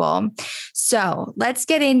accessible. So let's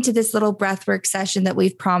get into this little breathwork session that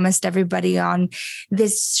we've promised everybody on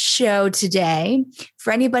this show today.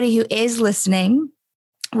 For anybody who is listening,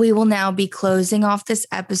 we will now be closing off this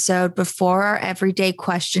episode before our everyday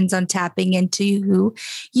questions on tapping into who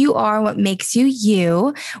you are, what makes you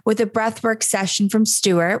you, with a breathwork session from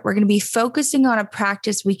Stuart. We're going to be focusing on a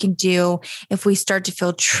practice we can do if we start to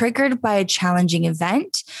feel triggered by a challenging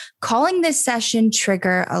event, calling this session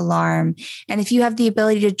Trigger Alarm. And if you have the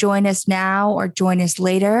ability to join us now or join us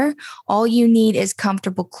later, all you need is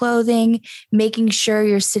comfortable clothing, making sure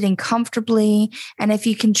you're sitting comfortably. And if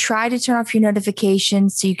you can try to turn off your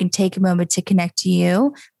notifications so you can take a moment to connect to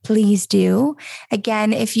you, please do.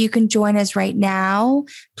 Again, if you can join us right now,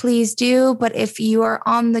 please do. But if you are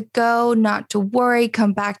on the go, not to worry,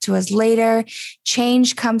 come back to us later.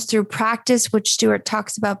 Change comes through practice, which Stuart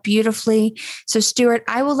talks about beautifully. So Stuart,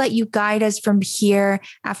 I will let you guide us from here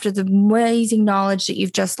after the amazing knowledge that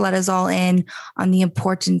you've just let us all in on the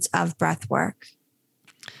importance of breath work.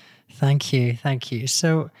 Thank you. Thank you.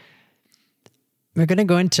 So we're going to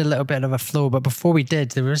go into a little bit of a flow, but before we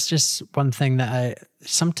did, there was just one thing that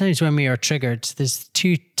sometimes when we are triggered, there's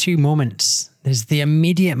two moments. There's the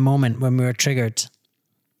immediate moment when we are triggered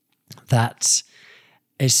that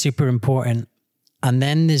is super important. And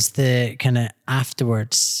then there's the kind of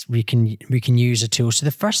afterwards, we can use a tool. So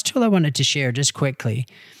the first tool I wanted to share just quickly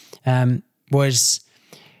was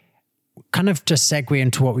kind of just segue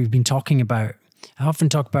into what we've been talking about. I often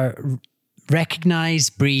talk about recognize,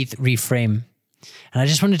 breathe, reframe. And I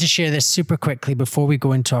just wanted to share this super quickly before we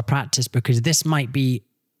go into our practice, because this might be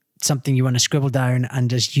something you want to scribble down and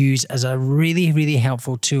just use as a really, really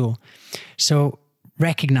helpful tool. So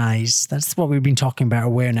recognize, that's what we've been talking about,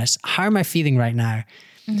 awareness. How am I feeling right now?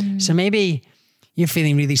 Mm-hmm. So maybe you're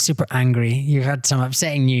feeling really super angry. You've had some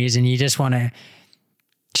upsetting news and you just want to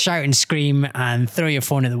shout and scream and throw your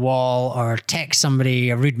phone at the wall or text somebody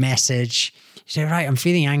a rude message. You say, right, I'm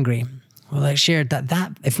feeling angry. Well, I shared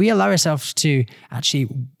that if we allow ourselves to actually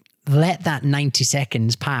let that 90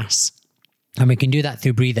 seconds pass, and we can do that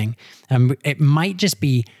through breathing, it might just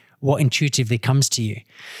be what intuitively comes to you.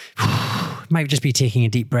 It might just be taking a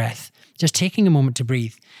deep breath, just taking a moment to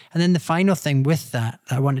breathe. And then the final thing with that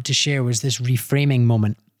I wanted to share was this reframing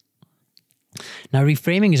moment. Now,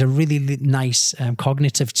 reframing is a really nice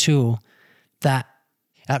cognitive tool that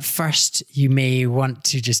at first you may want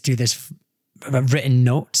to just do this written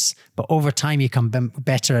notes, but over time you become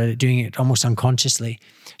better at doing it almost unconsciously.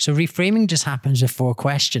 So reframing just happens with 4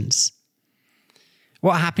 questions.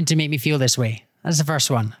 What happened to make me feel this way? That's the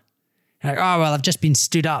first one. Like, oh, well, I've just been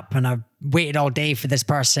stood up and I've waited all day for this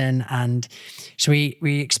person. And so we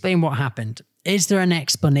explain what happened. Is there an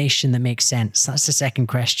explanation that makes sense? That's the second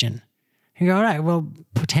question. You go, all right, well,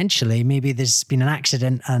 potentially, maybe there's been an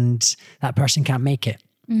accident and that person can't make it.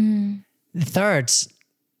 Mm. The third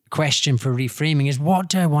question for reframing is, what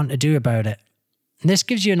do I want to do about it? And this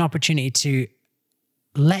gives you an opportunity to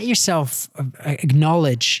let yourself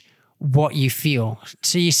acknowledge what you feel.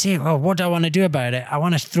 So you say, oh, what do I want to do about it? I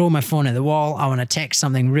want to throw my phone at the wall. I want to text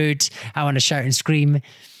something rude. I want to shout and scream.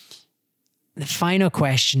 The final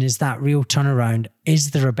question is that real turnaround.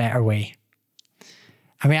 Is there a better way?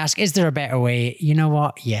 And we ask, is there a better way? You know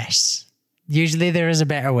what? Yes. Usually there is a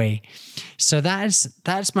better way. So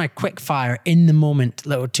that's my quick fire in the moment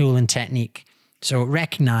little tool and technique. So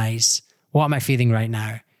recognize, what am I feeling right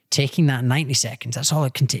now? Taking that 90 seconds, that's all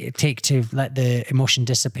it can take to let the emotion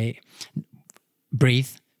dissipate. Breathe.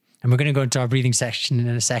 And we're going to go into our breathing section in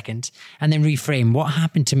a second. And then reframe. What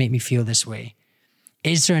happened to make me feel this way?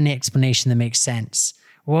 Is there an explanation that makes sense?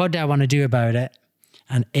 What do I want to do about it?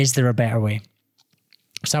 And is there a better way?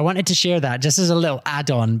 So I wanted to share that just as a little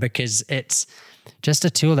add-on, because it's just a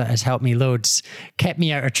tool that has helped me loads, kept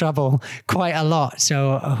me out of trouble quite a lot.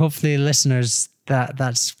 So hopefully listeners,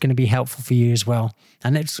 that's going to be helpful for you as well.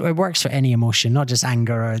 And it works for any emotion, not just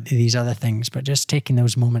anger or these other things, but just taking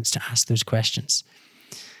those moments to ask those questions.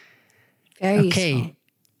 Very okay. useful.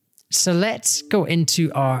 So let's go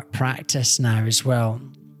into our practice now as well.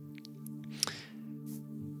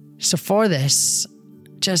 So for this,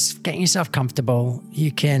 just getting yourself comfortable.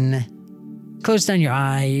 You can close down your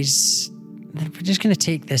eyes. We're just going to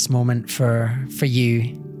take this moment for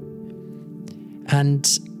you.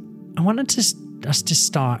 And I wanted to us to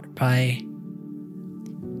start by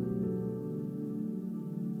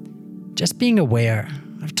just being aware.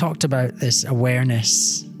 I've talked about this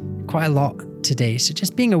awareness quite a lot today. So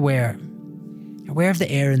just being aware of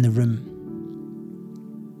the air in the room.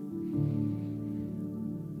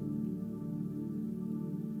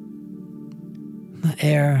 The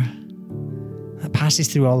air that passes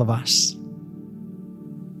through all of us.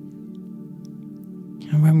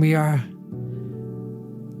 And when we are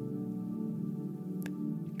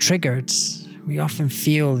triggered, we often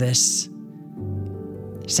feel this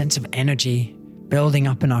sense of energy building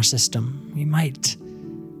up in our system. We might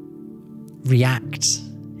react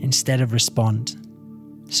instead of respond.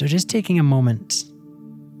 So just taking a moment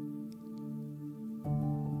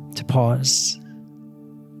to pause,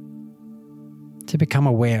 to become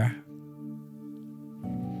aware.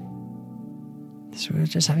 So we're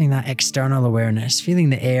just having that external awareness, feeling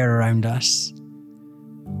the air around us.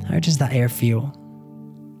 How does that air feel?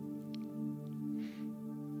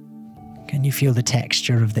 Can you feel the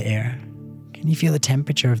texture of the air? Can you feel the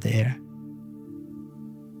temperature of the air?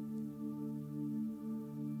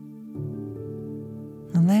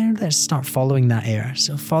 And then let's start following that air.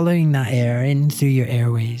 So following that air in through your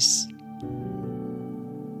airways.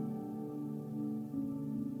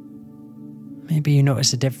 Maybe you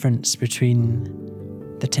notice a difference between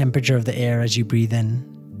the temperature of the air as you breathe in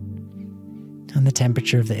and the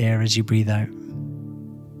temperature of the air as you breathe out.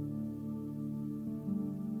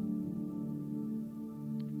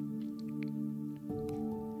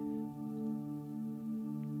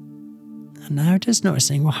 And now just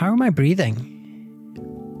noticing, well, how am I breathing?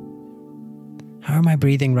 How am I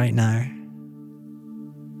breathing right now?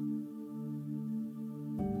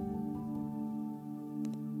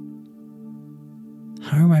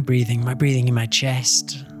 How am I breathing? Am I breathing in my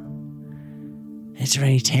chest? Is there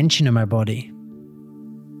any tension in my body?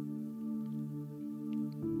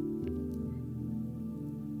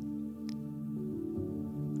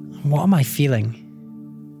 What am I feeling?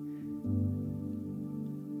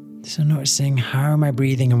 So noticing, how am I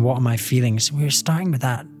breathing and what am I feeling? So we're starting with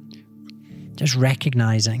that. Just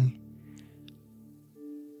recognizing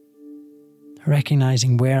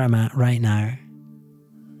where I'm at right now.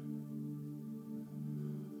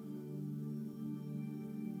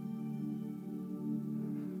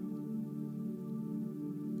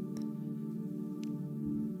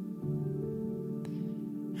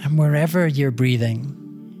 And wherever you're breathing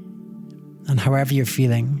and however you're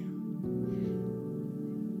feeling,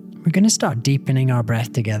 we're going to start deepening our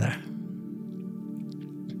breath together.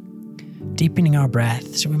 Deepening our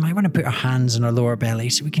breath. So we might want to put our hands on our lower belly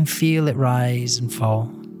so we can feel it rise and fall.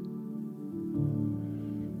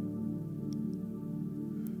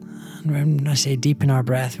 And when I say deepen our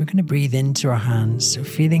breath, we're going to breathe into our hands. So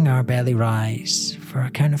feeling our belly rise for a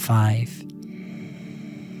count of 5.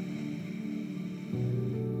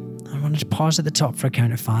 I want to pause at the top for a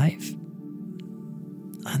count of 5.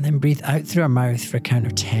 And then breathe out through our mouth for a count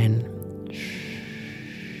of 10.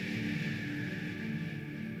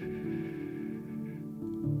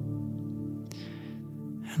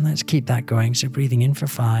 And let's keep that going. So breathing in for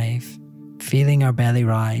 5, feeling our belly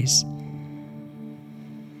rise.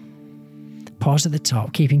 Pause at the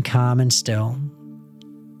top, keeping calm and still.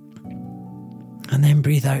 And then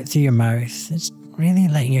breathe out through your mouth. It's really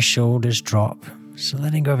letting your shoulders drop. So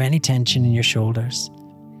letting go of any tension in your shoulders.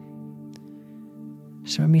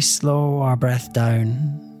 So when we slow our breath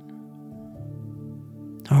down,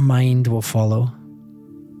 our mind will follow.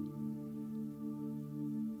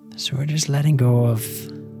 So we're just letting go of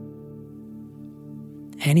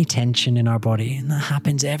any tension in our body. And that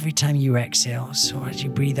happens every time you exhale. So as you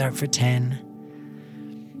breathe out for 10,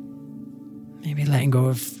 maybe letting go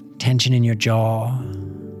of tension in your jaw,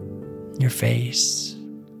 your face.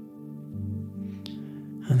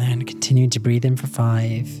 And then continue to breathe in for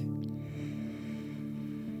 5.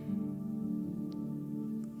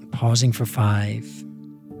 Pausing for 5.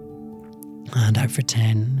 And out for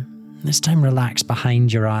 10. This time relax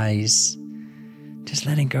behind your eyes. Just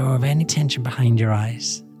letting go of any tension behind your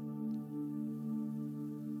eyes.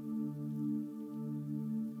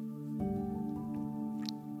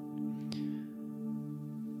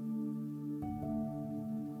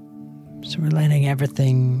 So we're letting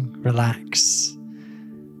everything relax.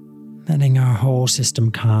 Letting our whole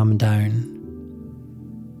system calm down.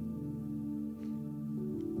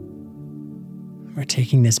 We're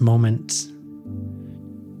taking this moment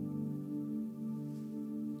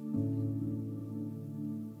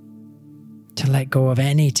to let go of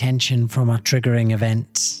any tension from a triggering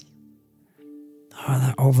event or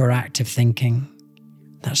that overactive thinking,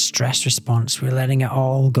 that stress response. We're letting it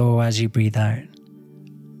all go as you breathe out.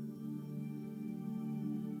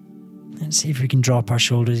 And see if we can drop our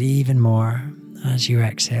shoulders even more as you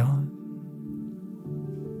exhale.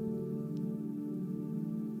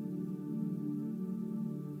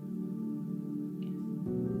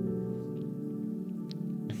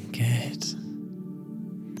 Good.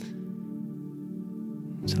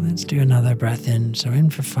 So let's do another breath in. So in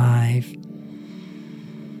for 5.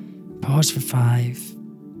 Pause for 5.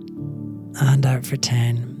 And out for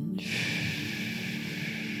 10.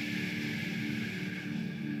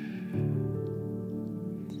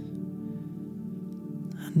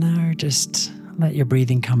 And now just let your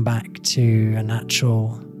breathing come back to a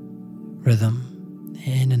natural rhythm,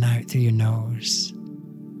 in and out through your nose.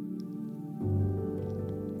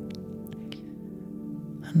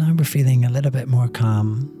 And now we're feeling a little bit more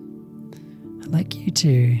calm. I'd like you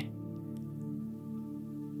to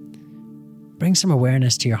bring some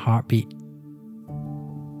awareness to your heartbeat.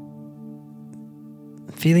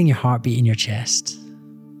 Feeling your heartbeat in your chest.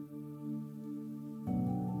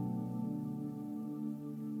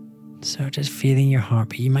 So just feeling your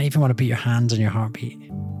heartbeat. You might even want to put your hands on your heartbeat.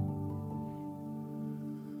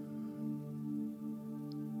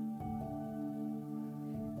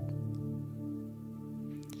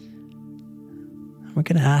 We're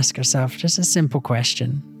going to ask ourselves just a simple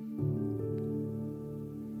question.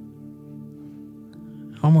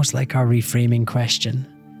 Almost like our reframing question.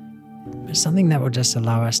 But something that will just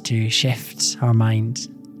allow us to shift our mind.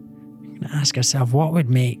 We're going to ask ourselves, what would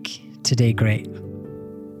make today great?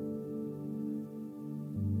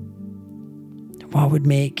 What would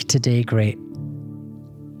make today great?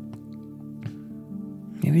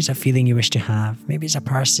 Maybe it's a feeling you wish to have. Maybe it's a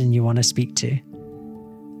person you want to speak to.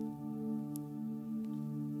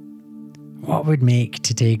 What would make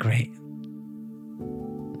today great?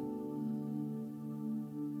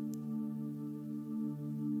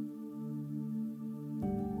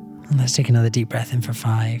 And let's take another deep breath in for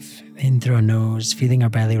 5. In through our nose, feeling our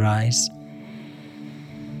belly rise.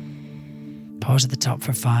 Pause at the top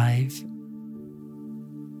for 5.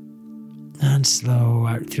 And slow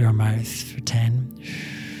out through our mouth for 10.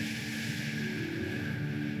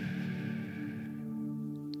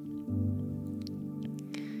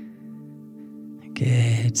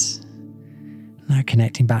 Good. Now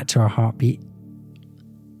connecting back to our heartbeat.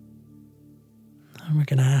 And we're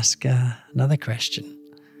going to ask another question.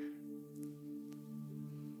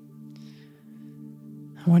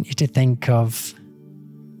 I want you to think of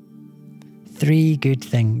 3 good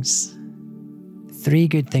things. 3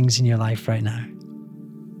 good things in your life right now.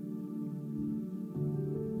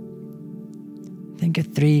 Think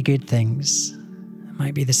of 3 good things. It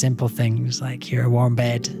might be the simple things like your warm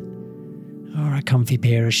bed, or a comfy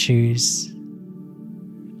pair of shoes,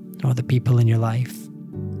 or the people in your life.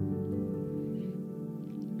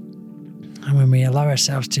 And when we allow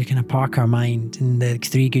ourselves to kind of park our mind in the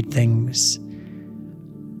 3 good things,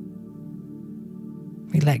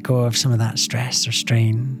 we let go of some of that stress or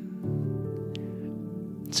strain.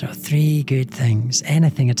 So 3 good things,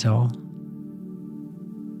 anything at all.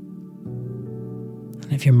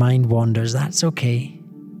 And if your mind wanders, that's okay.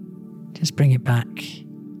 Just bring it back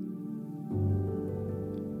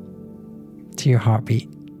to your heartbeat.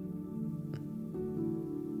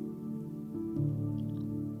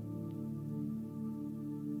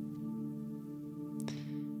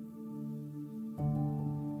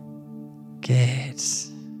 Good.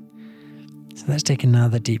 So let's take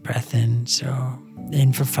another deep breath in. So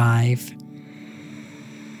in for 5.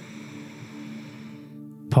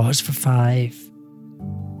 Pause for 5.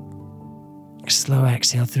 Slow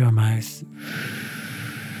exhale through our mouth.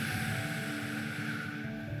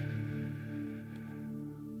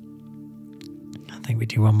 I think we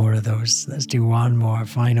do one more of those. Let's do one more,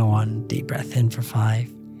 final one. Deep breath in for 5.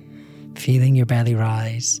 Feeling your belly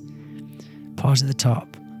rise. Pause at the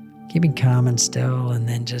top. Keeping calm and still, and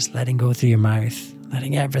then just letting go through your mouth.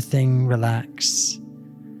 Letting everything relax.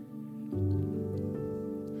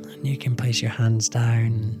 And you can place your hands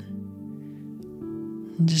down.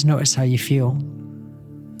 And just notice how you feel.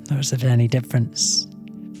 Notice if there's any difference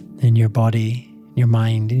in your body, in your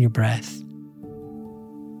mind, in your breath.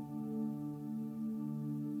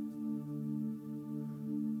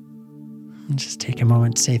 And just take a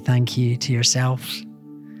moment to say thank you to yourself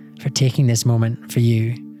for taking this moment for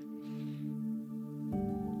you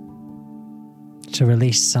to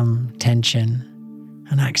release some tension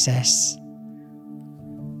and access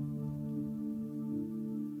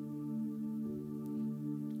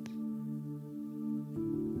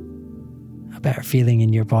a better feeling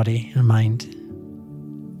in your body and mind.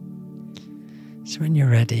 So when you're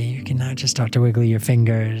ready, you can now just start to wiggle your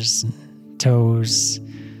fingers and toes.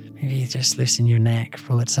 Maybe just loosen your neck,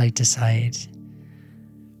 pull it side to side.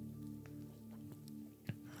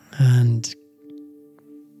 And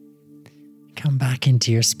come back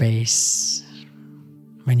into your space.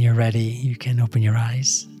 When you're ready, you can open your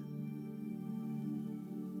eyes.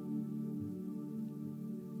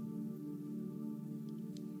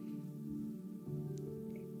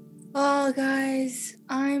 Oh, guys,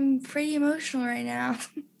 I'm pretty emotional right now.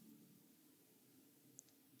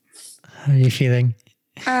 How are you feeling?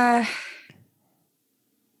 I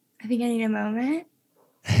think I need a moment.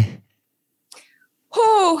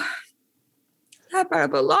 Oh, that brought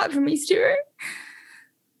up a lot for me, Stuart.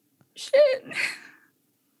 Shit.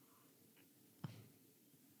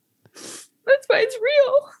 That's why it's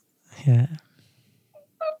real. Yeah.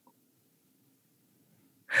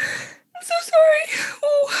 I'm so sorry.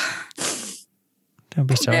 Oh. Don't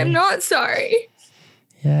be sorry. I'm not sorry.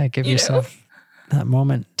 Yeah, give yourself that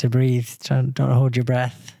moment to breathe. Don't hold your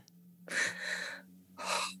breath.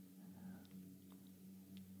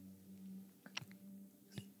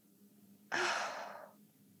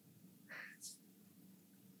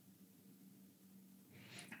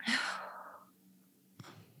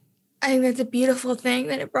 I think that's a beautiful thing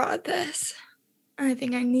that it brought this. I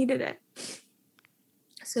think I needed it.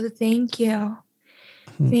 So thank you.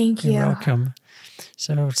 Thank you. You're welcome.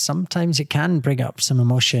 So sometimes it can bring up some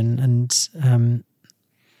emotion, and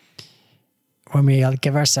when we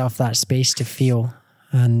give ourselves that space to feel,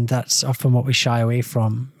 and that's often what we shy away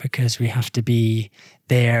from, because we have to be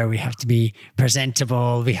there, we have to be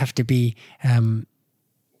presentable, we have to be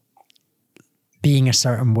being a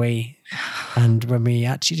certain way. And when we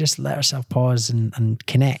actually just let ourselves pause and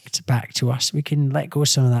connect back to us, we can let go of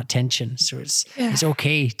some of that tension. So it's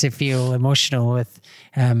okay to feel emotional with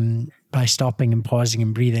by stopping and pausing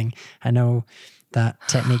and breathing. I know that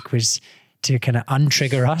technique was to kind of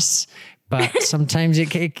untrigger us, but sometimes it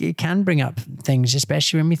can bring up things,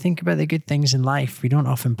 especially when we think about the good things in life. We don't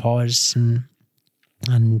often pause and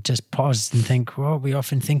just pause and think, well, we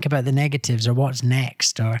often think about the negatives or what's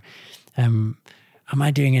next, or am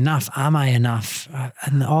I doing enough? Am I enough?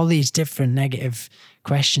 And all these different negative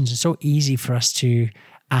questions are so easy for us to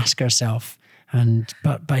ask ourselves.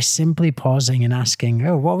 But by simply pausing and asking,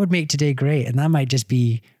 oh, what would make today great? And that might just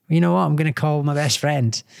be, you know what, I'm going to call my best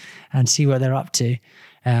friend and see what they're up to.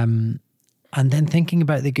 And then thinking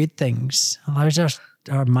about the good things allows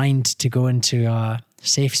our mind to go into a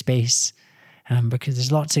safe space, because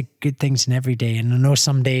there's lots of good things in every day. And I know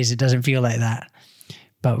some days it doesn't feel like that.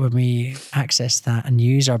 But when we access that and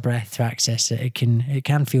use our breath to access it, it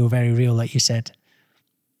can feel very real, like you said.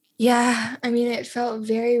 Yeah, I mean, it felt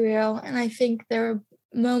very real. And I think there were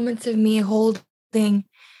moments of me holding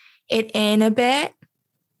it in a bit.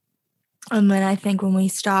 And then I think when we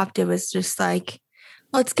stopped, it was just like,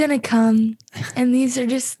 well, it's going to come. And these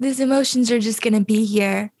emotions are just going to be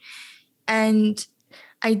here. And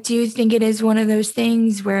I do think it is one of those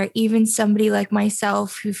things where even somebody like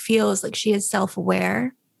myself who feels like she is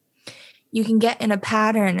self-aware, you can get in a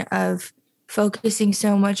pattern of focusing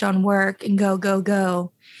so much on work and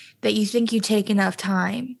go, that you think you take enough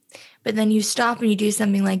time. But then you stop and you do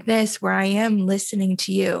something like this where I am listening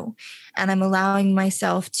to you and I'm allowing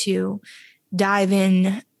myself to dive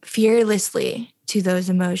in fearlessly to those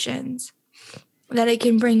emotions, that it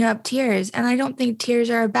can bring up tears. And I don't think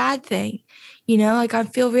tears are a bad thing. You know, like I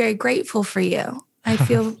feel very grateful for you. I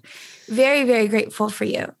feel very, very grateful for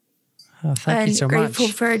you. Oh, thank you so much. Grateful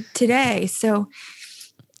for today. So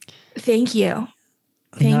thank you.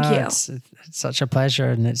 Thank you. It's such a pleasure.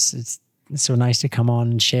 And it's so nice to come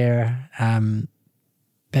on and share a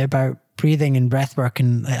bit about breathing and breath work.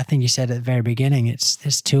 And I think you said at the very beginning, it's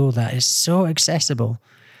this tool that is so accessible.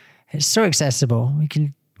 It's so accessible. We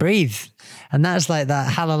can breathe. And that's like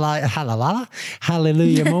that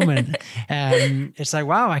hallelujah moment. It's like,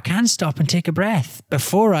 wow, I can stop and take a breath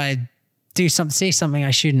before I say something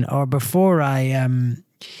I shouldn't, or before I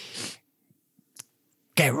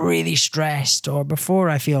get really stressed, or before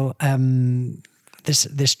I feel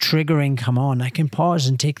this triggering come on. I can pause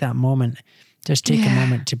and take that moment. Just take a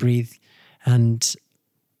moment to breathe. And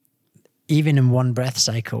even in one breath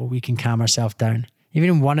cycle, we can calm ourselves down. Even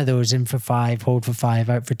in one of those, in for 5, hold for 5,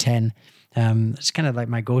 out for 10. It's kind of like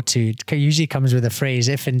my go-to. It usually comes with a phrase,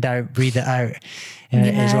 if in doubt, breathe it out,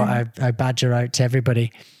 is what I badger out to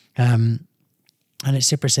everybody. And it's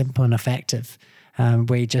super simple and effective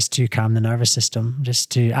way just to calm the nervous system, just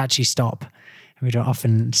to actually stop. We don't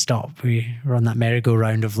often stop. We're on that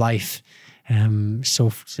merry-go-round of life, so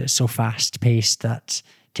fast-paced that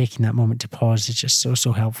taking that moment to pause is just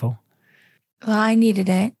so helpful. Well, I needed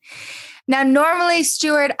it. Now, normally,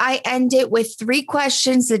 Stuart, I end it with 3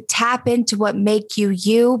 questions that tap into what make you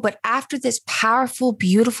you. But after this powerful,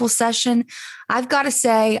 beautiful session, I've got to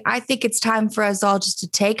say, I think it's time for us all just to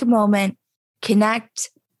take a moment, connect,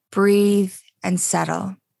 breathe, and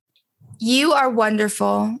settle. You are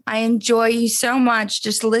wonderful. I enjoy you so much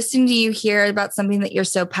just listening to you hear about something that you're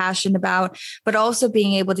so passionate about, but also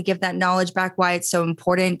being able to give that knowledge back why it's so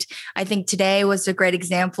important. I think today was a great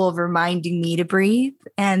example of reminding me to breathe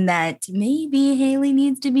and that maybe Haley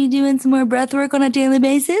needs to be doing some more breath work on a daily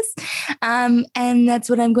basis. And that's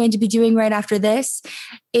what I'm going to be doing right after this.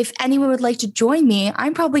 If anyone would like to join me,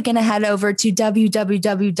 I'm probably going to head over to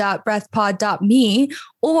www.breathpod.me,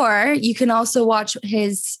 or you can also watch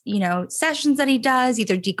his, sessions that he does,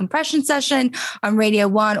 either decompression session on Radio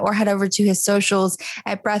 1 or head over to his socials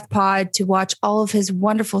at BreathPod to watch all of his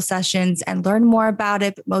wonderful sessions and learn more about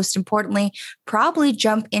it. But most importantly, probably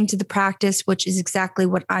jump into the practice, which is exactly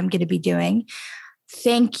what I'm going to be doing.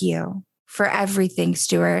 Thank you for everything,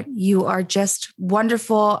 Stuart. You are just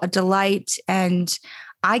wonderful, a delight, and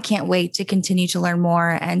I can't wait to continue to learn more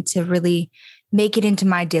and to really make it into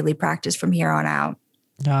my daily practice from here on out.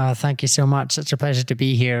 Thank you so much. Such a pleasure to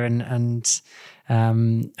be here. And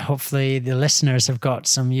hopefully the listeners have got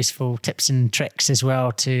some useful tips and tricks as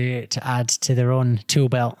well to add to their own tool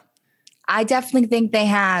belt. I definitely think they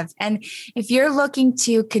have. And if you're looking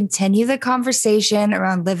to continue the conversation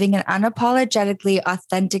around living an unapologetically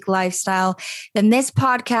authentic lifestyle, then this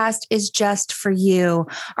podcast is just for you.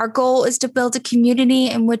 Our goal is to build a community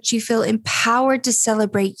in which you feel empowered to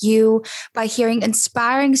celebrate you by hearing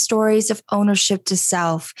inspiring stories of ownership to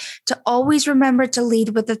self, to always remember to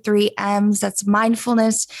lead with the 3 M's. That's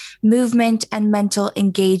mindfulness, movement, and mental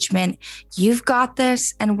engagement. You've got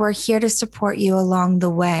this, and we're here to support you along the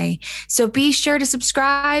way. So be sure to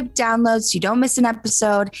subscribe, download so you don't miss an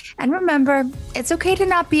episode. And remember, it's okay to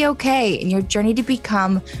not be okay in your journey to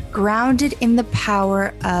become grounded in the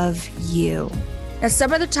power of you. Now,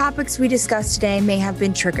 some of the topics we discussed today may have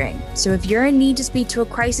been triggering. So if you're in need to speak to a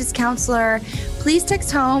crisis counselor, please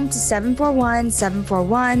text HOME to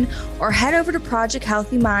 741-741 or head over to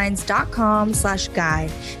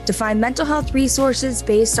projecthealthyminds.com/guide to find mental health resources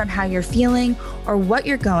based on how you're feeling or what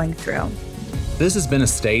you're going through. This has been a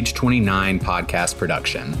Stage 29 podcast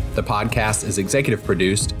production. The podcast is executive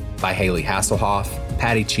produced by Haley Hasselhoff,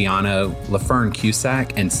 Patty Ciano, LaFern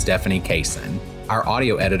Cusack, and Stephanie Kaysen. Our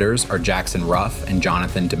audio editors are Jackson Ruff and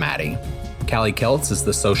Jonathan DeMatti. Callie Keltz is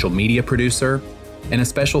the social media producer, and a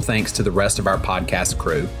special thanks to the rest of our podcast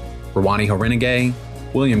crew: Rawani Horenegay,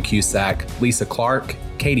 William Cusack, Lisa Clark,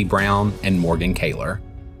 Katie Brown, and Morgan Kaler.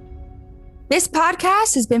 This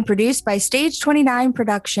podcast has been produced by Stage 29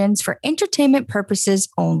 Productions for entertainment purposes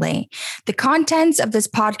only. The contents of this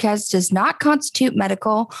podcast does not constitute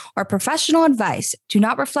medical or professional advice, do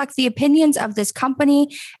not reflect the opinions of this company,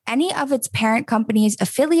 any of its parent companies,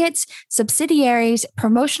 affiliates, subsidiaries,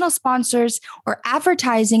 promotional sponsors, or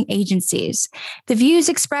advertising agencies. The views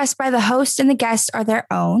expressed by the host and the guests are their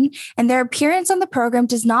own, and their appearance on the program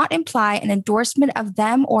does not imply an endorsement of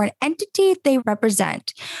them or an entity they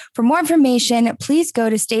represent. For more information, please go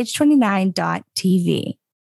to stage29.tv.